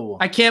 Whoa!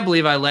 I can't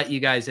believe I let you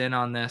guys in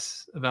on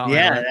this about.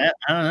 Yeah,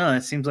 I don't know.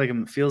 It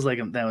feels like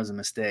that was a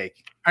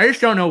mistake. I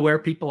just don't know where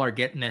people are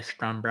getting this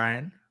from,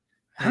 Brian.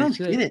 I don't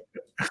get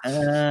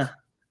it.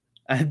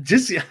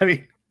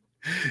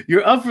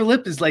 Your upper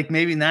lip is like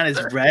maybe not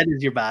as red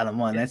as your bottom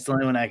one. That's the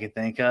only one I could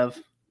think of.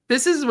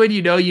 This is when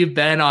you've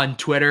been on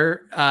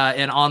Twitter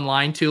and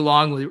online too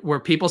long,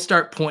 where people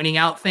start pointing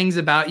out things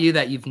about you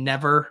that you've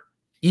never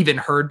even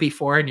heard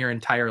before in your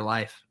entire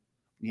life.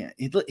 Yeah,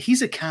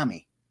 he's a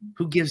commie.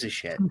 Who gives a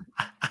shit?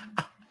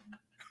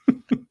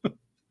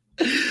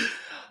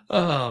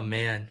 Oh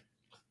man.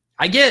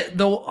 I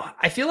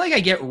feel like I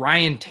get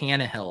Ryan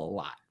Tannehill a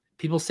lot.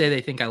 People say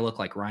they think I look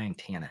like Ryan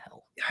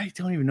Tannehill. I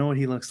don't even know what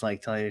he looks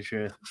like, tell you the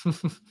truth.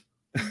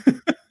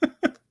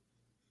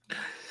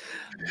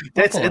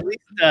 That's at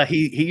least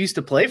he used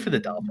to play for the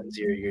Dolphins,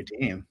 your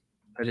team.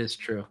 That is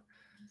true.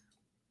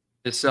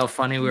 It's so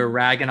funny. We were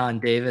ragging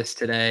on Davis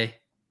today.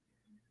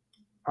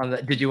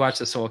 Did you watch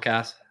the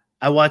Soulcast?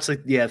 I watched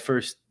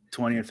first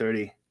 20 or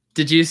 30.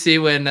 Did you see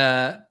when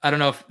I don't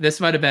know if this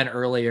might have been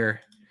earlier.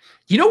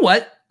 You know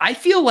what? I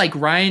feel like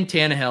Ryan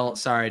Tannehill,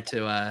 sorry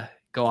to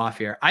go off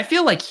here. I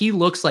feel like he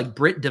looks like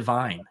Britt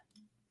Devine.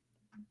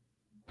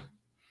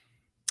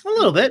 A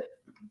little bit.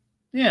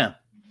 Yeah.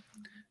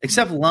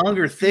 Except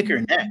longer, thicker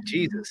neck.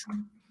 Jesus.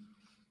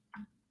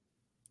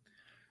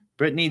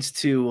 Britt needs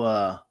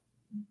to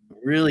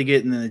really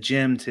get in the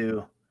gym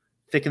to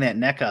thicken that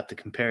neck up to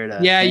compare to.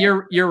 Yeah,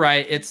 you're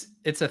right. It's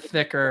a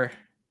thicker.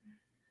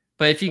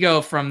 But if you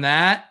go from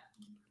that,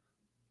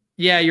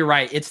 yeah, you're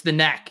right. It's the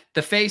neck.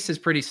 The face is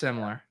pretty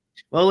similar.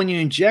 Well, when you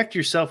inject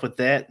yourself with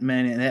that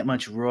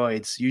much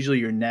roids, usually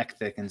your neck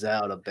thickens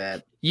out a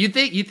bit. You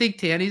think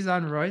Tanny's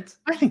on roids?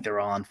 I think they're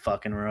all on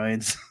fucking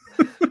roids.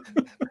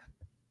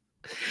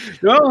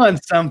 They're all on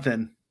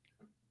something.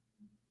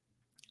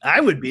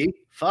 I would be.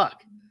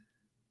 Fuck.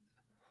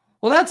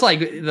 Well, that's like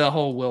the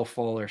whole Will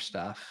Fuller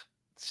stuff.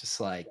 It's just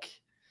like,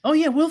 oh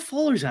yeah, Will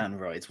Fuller's on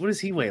roids. What does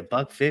he weigh?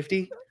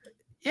 $150?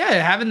 Yeah,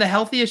 having the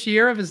healthiest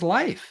year of his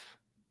life.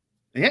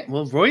 Yeah,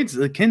 well,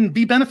 roids can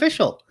be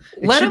beneficial.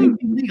 Let him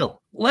be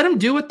legal. Let them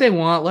do what they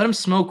want. Let them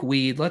smoke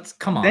weed.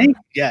 Come on.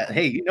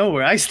 Hey, you know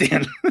where I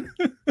stand.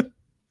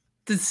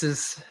 This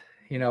is,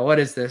 what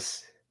is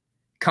this?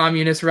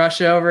 Communist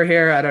Russia over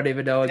here? I don't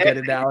even know a good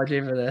analogy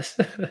for this.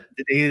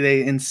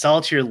 They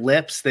insult your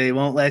lips. They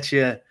won't let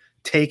you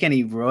take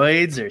any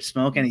roids or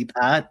smoke any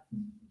pot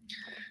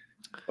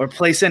or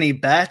place any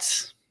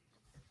bets.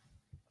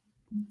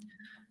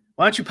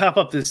 Why don't you pop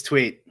up this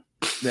tweet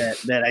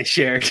that I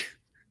shared?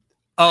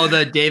 Oh,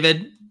 the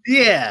David?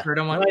 Yeah.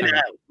 Why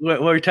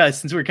not?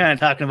 Since we're kind of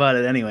talking about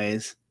it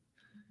anyways.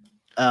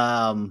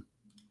 I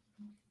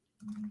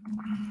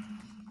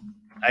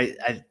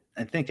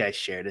think I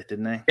shared it,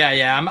 didn't I?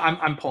 Yeah.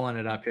 I'm pulling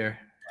it up here.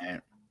 All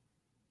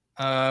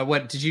right.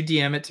 What did you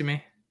DM it to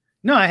me?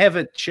 No, I have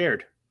it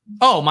shared.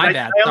 Oh, my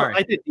bad. Sorry.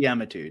 I did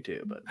DM it to you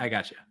too, but I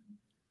got you.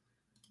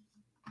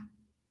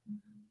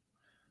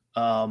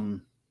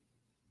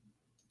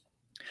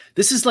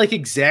 This is like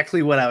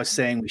exactly what I was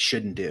saying we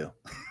shouldn't do.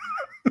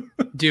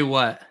 Do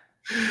what?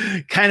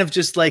 Kind of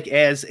just like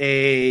as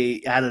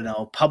a, I don't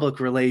know, public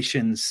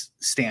relations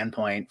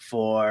standpoint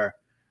for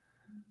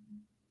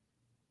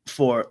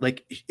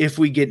like if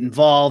we get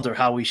involved or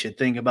how we should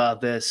think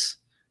about this,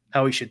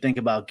 how we should think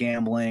about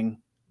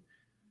gambling.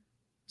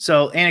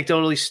 So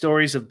anecdotally,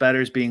 stories of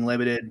bettors being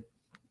limited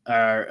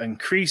are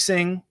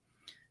increasing.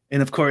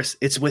 And of course,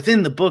 it's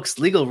within the book's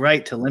legal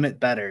right to limit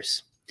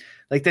bettors.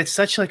 Like that's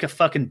such like a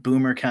fucking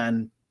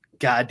BoomerCon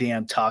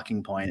goddamn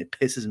talking point. It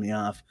pisses me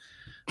off.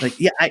 Like,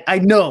 yeah, I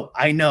know.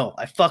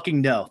 I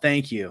fucking know.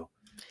 Thank you.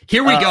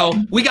 Here we go.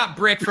 We got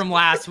Brick from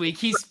last week.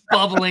 He's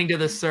bubbling to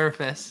the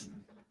surface.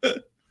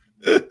 What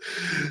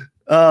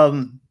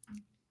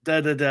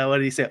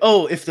did he say?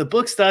 Oh, if the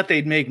books thought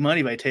they'd make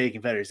money by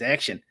taking bettors'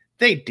 action,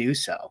 they'd do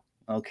so.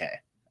 Okay.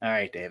 All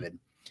right, David.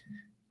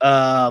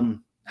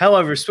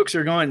 However, spooks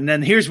are going, and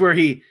then here's where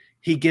he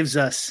gives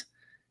us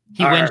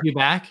wins you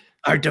back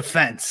our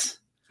defense.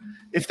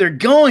 If they're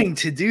going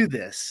to do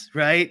this,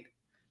 right,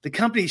 the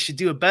company should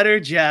do a better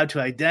job to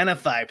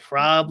identify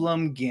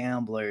problem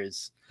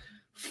gamblers.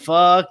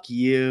 Fuck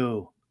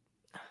you.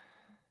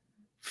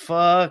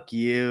 Fuck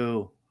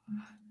you.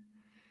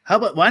 How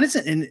about, why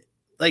doesn't, in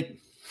like,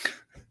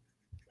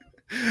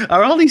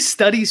 are all these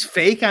studies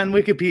fake on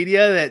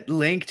Wikipedia that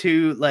link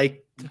to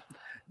like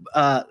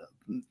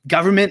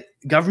government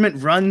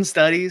run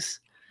studies?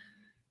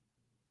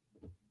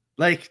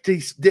 Like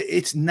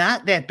it's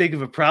not that big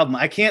of a problem.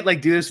 I can't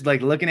like do this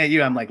like looking at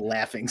you. I'm like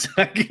laughing. So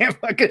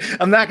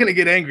I'm not going to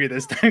get angry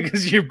this time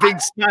because your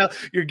big smile,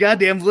 your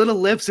goddamn little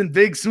lips and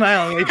big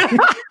smile.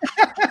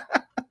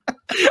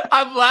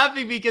 I'm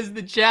laughing because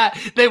the chat,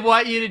 they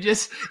want you to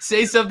just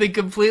say something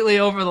completely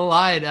over the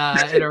line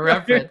in a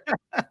reference.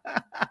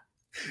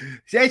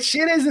 That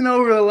shit isn't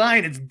over the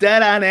line. It's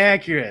dead on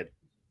accurate.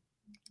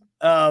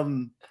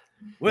 What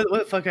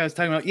the fuck I was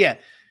talking about?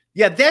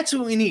 Yeah, that's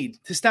what we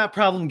need to stop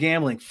problem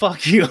gambling.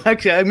 Fuck you.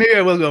 Actually, maybe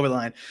I will go over the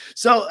line.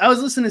 So I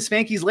was listening to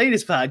Spanky's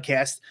latest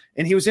podcast,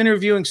 and he was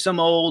interviewing some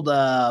old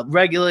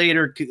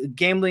regulator,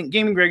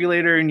 gaming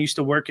regulator, and used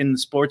to work in the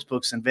sports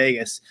books in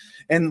Vegas.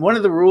 And one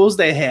of the rules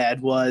they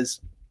had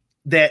was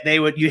that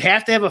you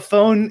have to have a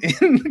phone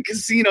in the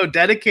casino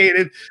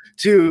dedicated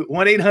to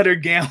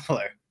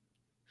 1-800-GAMBLER.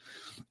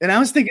 And I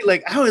was thinking,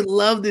 like, I would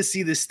love to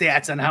see the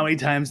stats on how many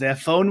times that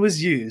phone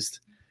was used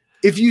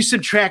if you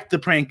subtract the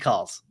prank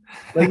calls.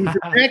 Like,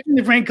 subtracting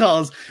the prank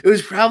calls, it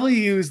was probably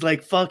used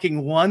like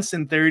fucking once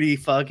in 30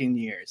 fucking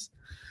years.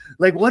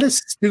 Like, what a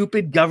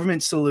stupid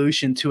government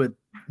solution to a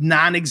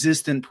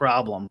non-existent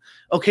problem.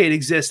 Okay, it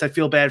exists. I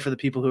feel bad for the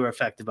people who are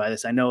affected by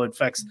this. I know it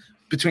affects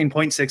between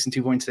 0.6 and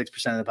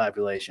 2.6% of the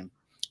population.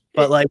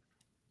 But like,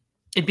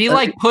 it'd be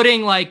like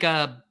putting like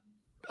a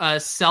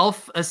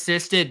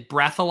self-assisted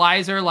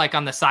breathalyzer like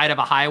on the side of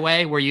a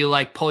highway where you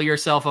like pull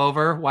yourself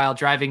over while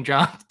driving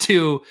drunk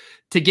to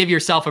give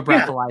yourself a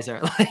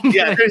breathalyzer.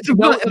 Yeah.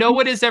 No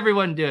one is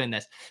everyone doing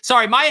this.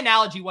 Sorry, my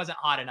analogy wasn't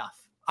hot enough.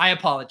 I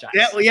apologize.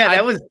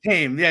 That was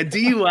tame. Yeah,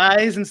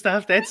 DUIs and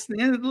stuff. That's a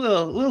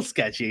little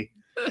sketchy.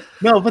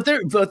 No, but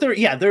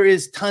there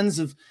is tons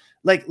of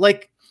like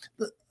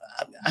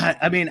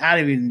I mean, I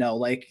don't even know,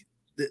 like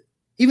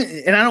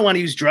and I don't want to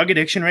use drug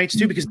addiction rates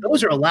too, because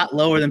those are a lot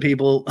lower than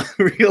people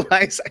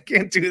realize. I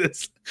can't do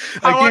this.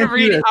 I want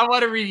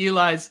to read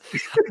Eli's.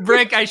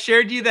 Brick, I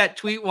shared you that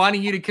tweet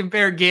wanting you to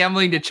compare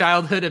gambling to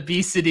childhood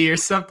obesity or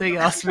something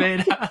else,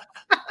 man.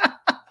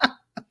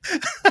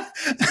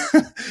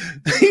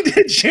 He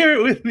did share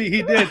it with me.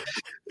 He did.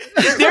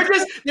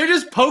 They're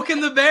just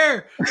poking the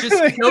bear, just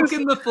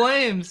poking the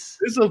flames.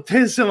 This will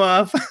piss him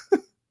off.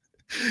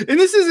 And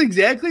this is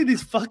exactly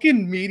these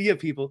fucking media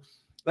people.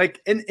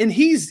 Like, and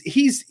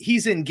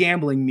he's in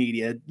gambling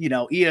media, you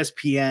know,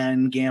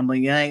 ESPN,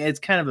 gambling. It's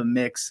kind of a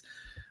mix,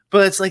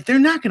 but it's like, they're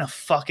not going to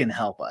fucking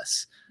help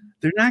us.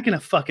 They're not going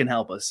to fucking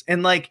help us.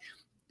 And like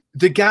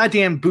the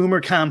goddamn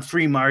BoomerCon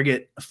free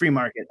market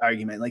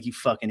argument, like, you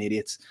fucking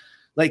idiots.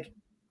 Like,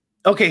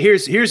 okay,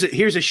 here's a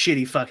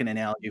shitty fucking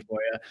analogy for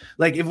you.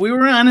 Like, if we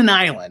were on an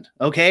island,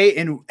 okay,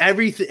 and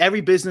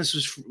every business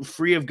was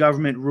free of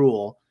government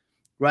rule,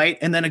 right?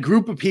 And then a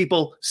group of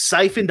people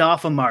siphoned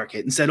off a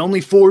market and said only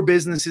 4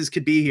 businesses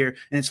could be here,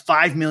 and it's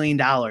 $5 million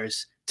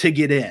to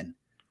get in.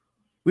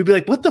 We'd be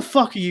like, what the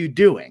fuck are you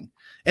doing?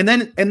 And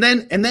then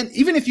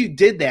even if you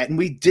did that and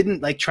we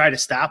didn't like try to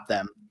stop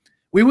them,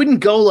 we wouldn't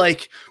go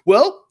like,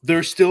 well,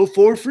 there's still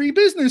 4 free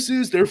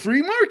businesses. They're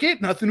free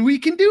market. Nothing we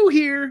can do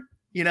here.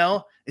 You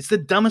know, it's the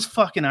dumbest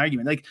fucking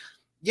argument. Like,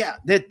 yeah,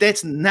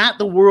 that's not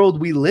the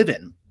world we live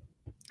in.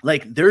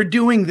 Like, they're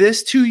doing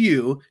this to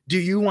you. Do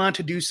you want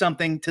to do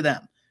something to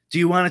them? Do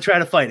you want to try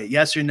to fight it?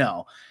 Yes or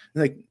no?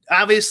 Like,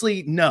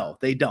 obviously, no,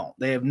 they don't.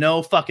 They have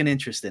no fucking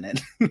interest in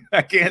it.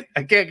 I can't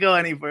go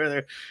any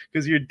further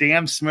because you're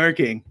damn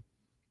smirking.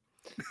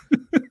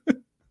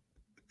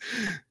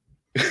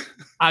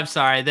 I'm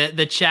sorry.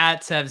 The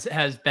chats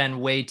has been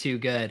way too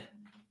good.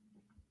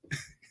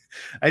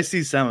 I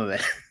see some of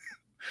it.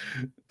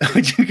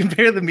 Would you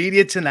compare the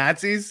media to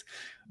Nazis?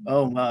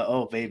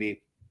 Oh,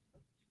 baby.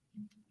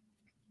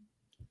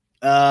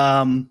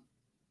 I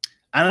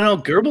don't know.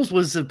 Goebbels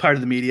was a part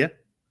of the media,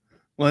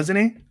 wasn't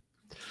he?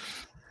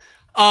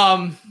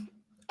 All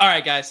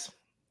right, guys.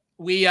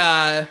 We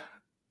got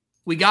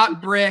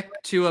Brick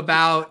to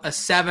about a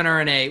 7 or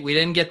an 8. We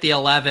didn't get the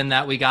 11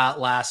 that we got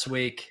last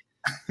week.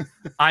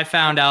 I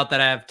found out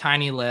that I have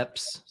tiny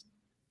lips.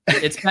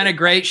 It's been a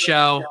great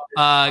show.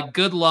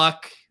 Good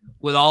luck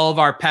with all of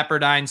our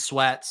Pepperdine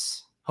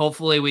sweats.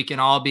 Hopefully we can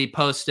all be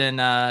posting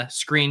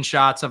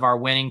screenshots of our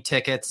winning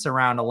tickets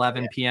around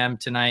 11 p.m.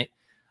 tonight.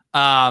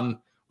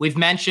 We've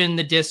mentioned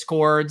the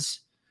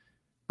Discords.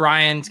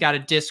 Brian's got a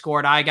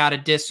Discord. I got a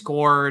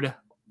Discord.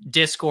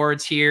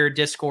 Discord's here.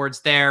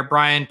 Discord's there.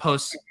 Brian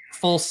posts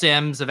full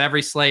sims of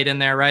every slate in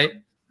there, right?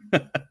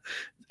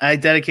 I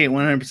dedicate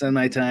 100% of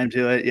my time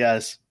to it.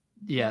 Yes.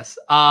 Yes.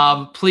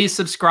 Please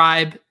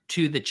subscribe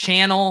to the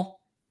channel.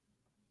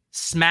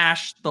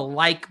 Smash the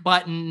like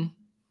button.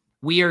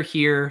 We are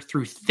here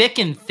through thick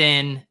and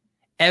thin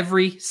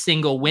every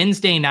single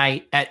Wednesday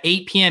night at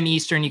 8 p.m.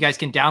 Eastern. You guys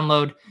can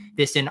download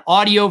this in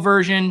audio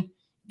version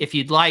if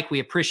you'd like. We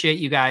appreciate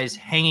you guys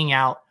hanging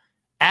out.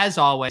 As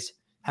always,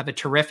 have a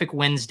terrific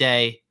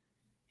Wednesday.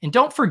 And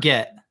don't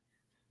forget,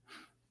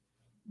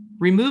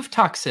 remove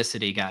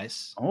toxicity,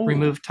 guys. Oh.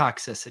 Remove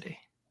toxicity.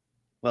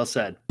 Well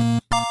said.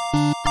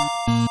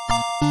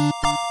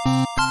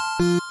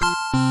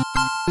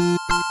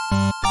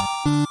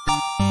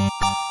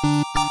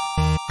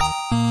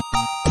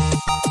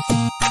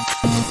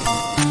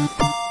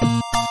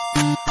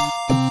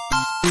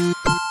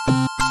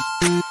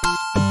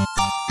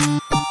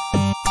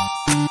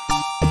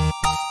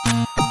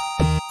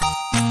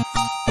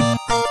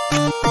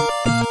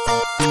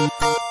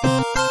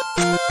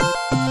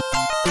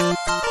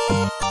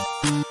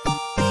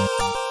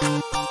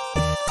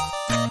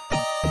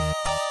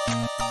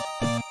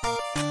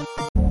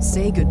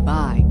 Say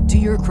goodbye to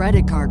your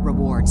credit card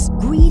rewards.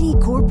 Greedy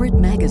corporate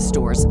mega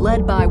stores,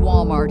 led by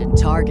Walmart and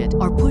Target,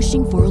 are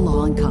pushing for a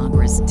law in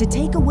Congress to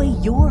take away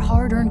your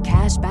hard-earned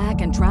cash back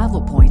and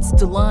travel points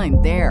to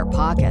line their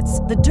pockets.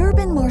 The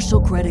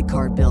Durbin-Marshall credit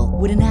card bill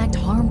would enact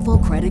harmful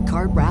credit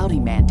card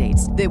routing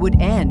mandates that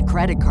would end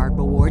credit card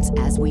rewards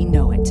as we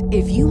know it.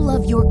 If you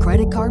love your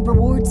credit card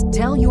rewards,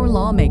 tell your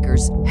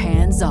lawmakers,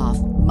 hands off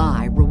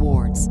my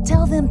rewards.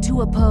 Tell them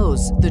to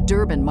oppose the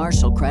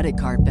Durbin-Marshall credit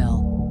card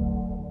bill.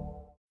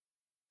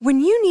 When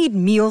you need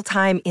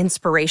mealtime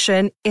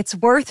inspiration, it's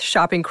worth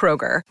shopping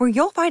Kroger, where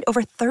you'll find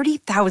over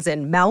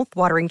 30,000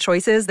 mouth-watering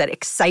choices that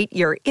excite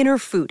your inner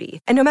foodie.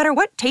 And no matter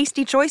what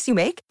tasty choice you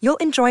make, you'll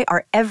enjoy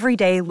our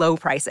everyday low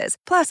prices,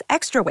 plus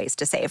extra ways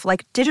to save,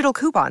 like digital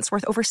coupons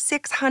worth over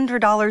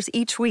 $600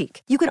 each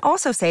week. You can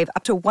also save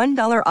up to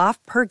 $1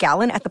 off per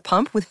gallon at the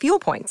pump with fuel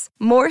points.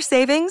 More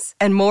savings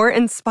and more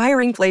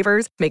inspiring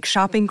flavors make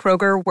shopping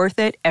Kroger worth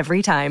it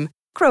every time.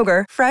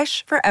 Kroger,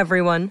 fresh for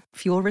everyone.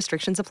 Fuel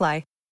restrictions apply.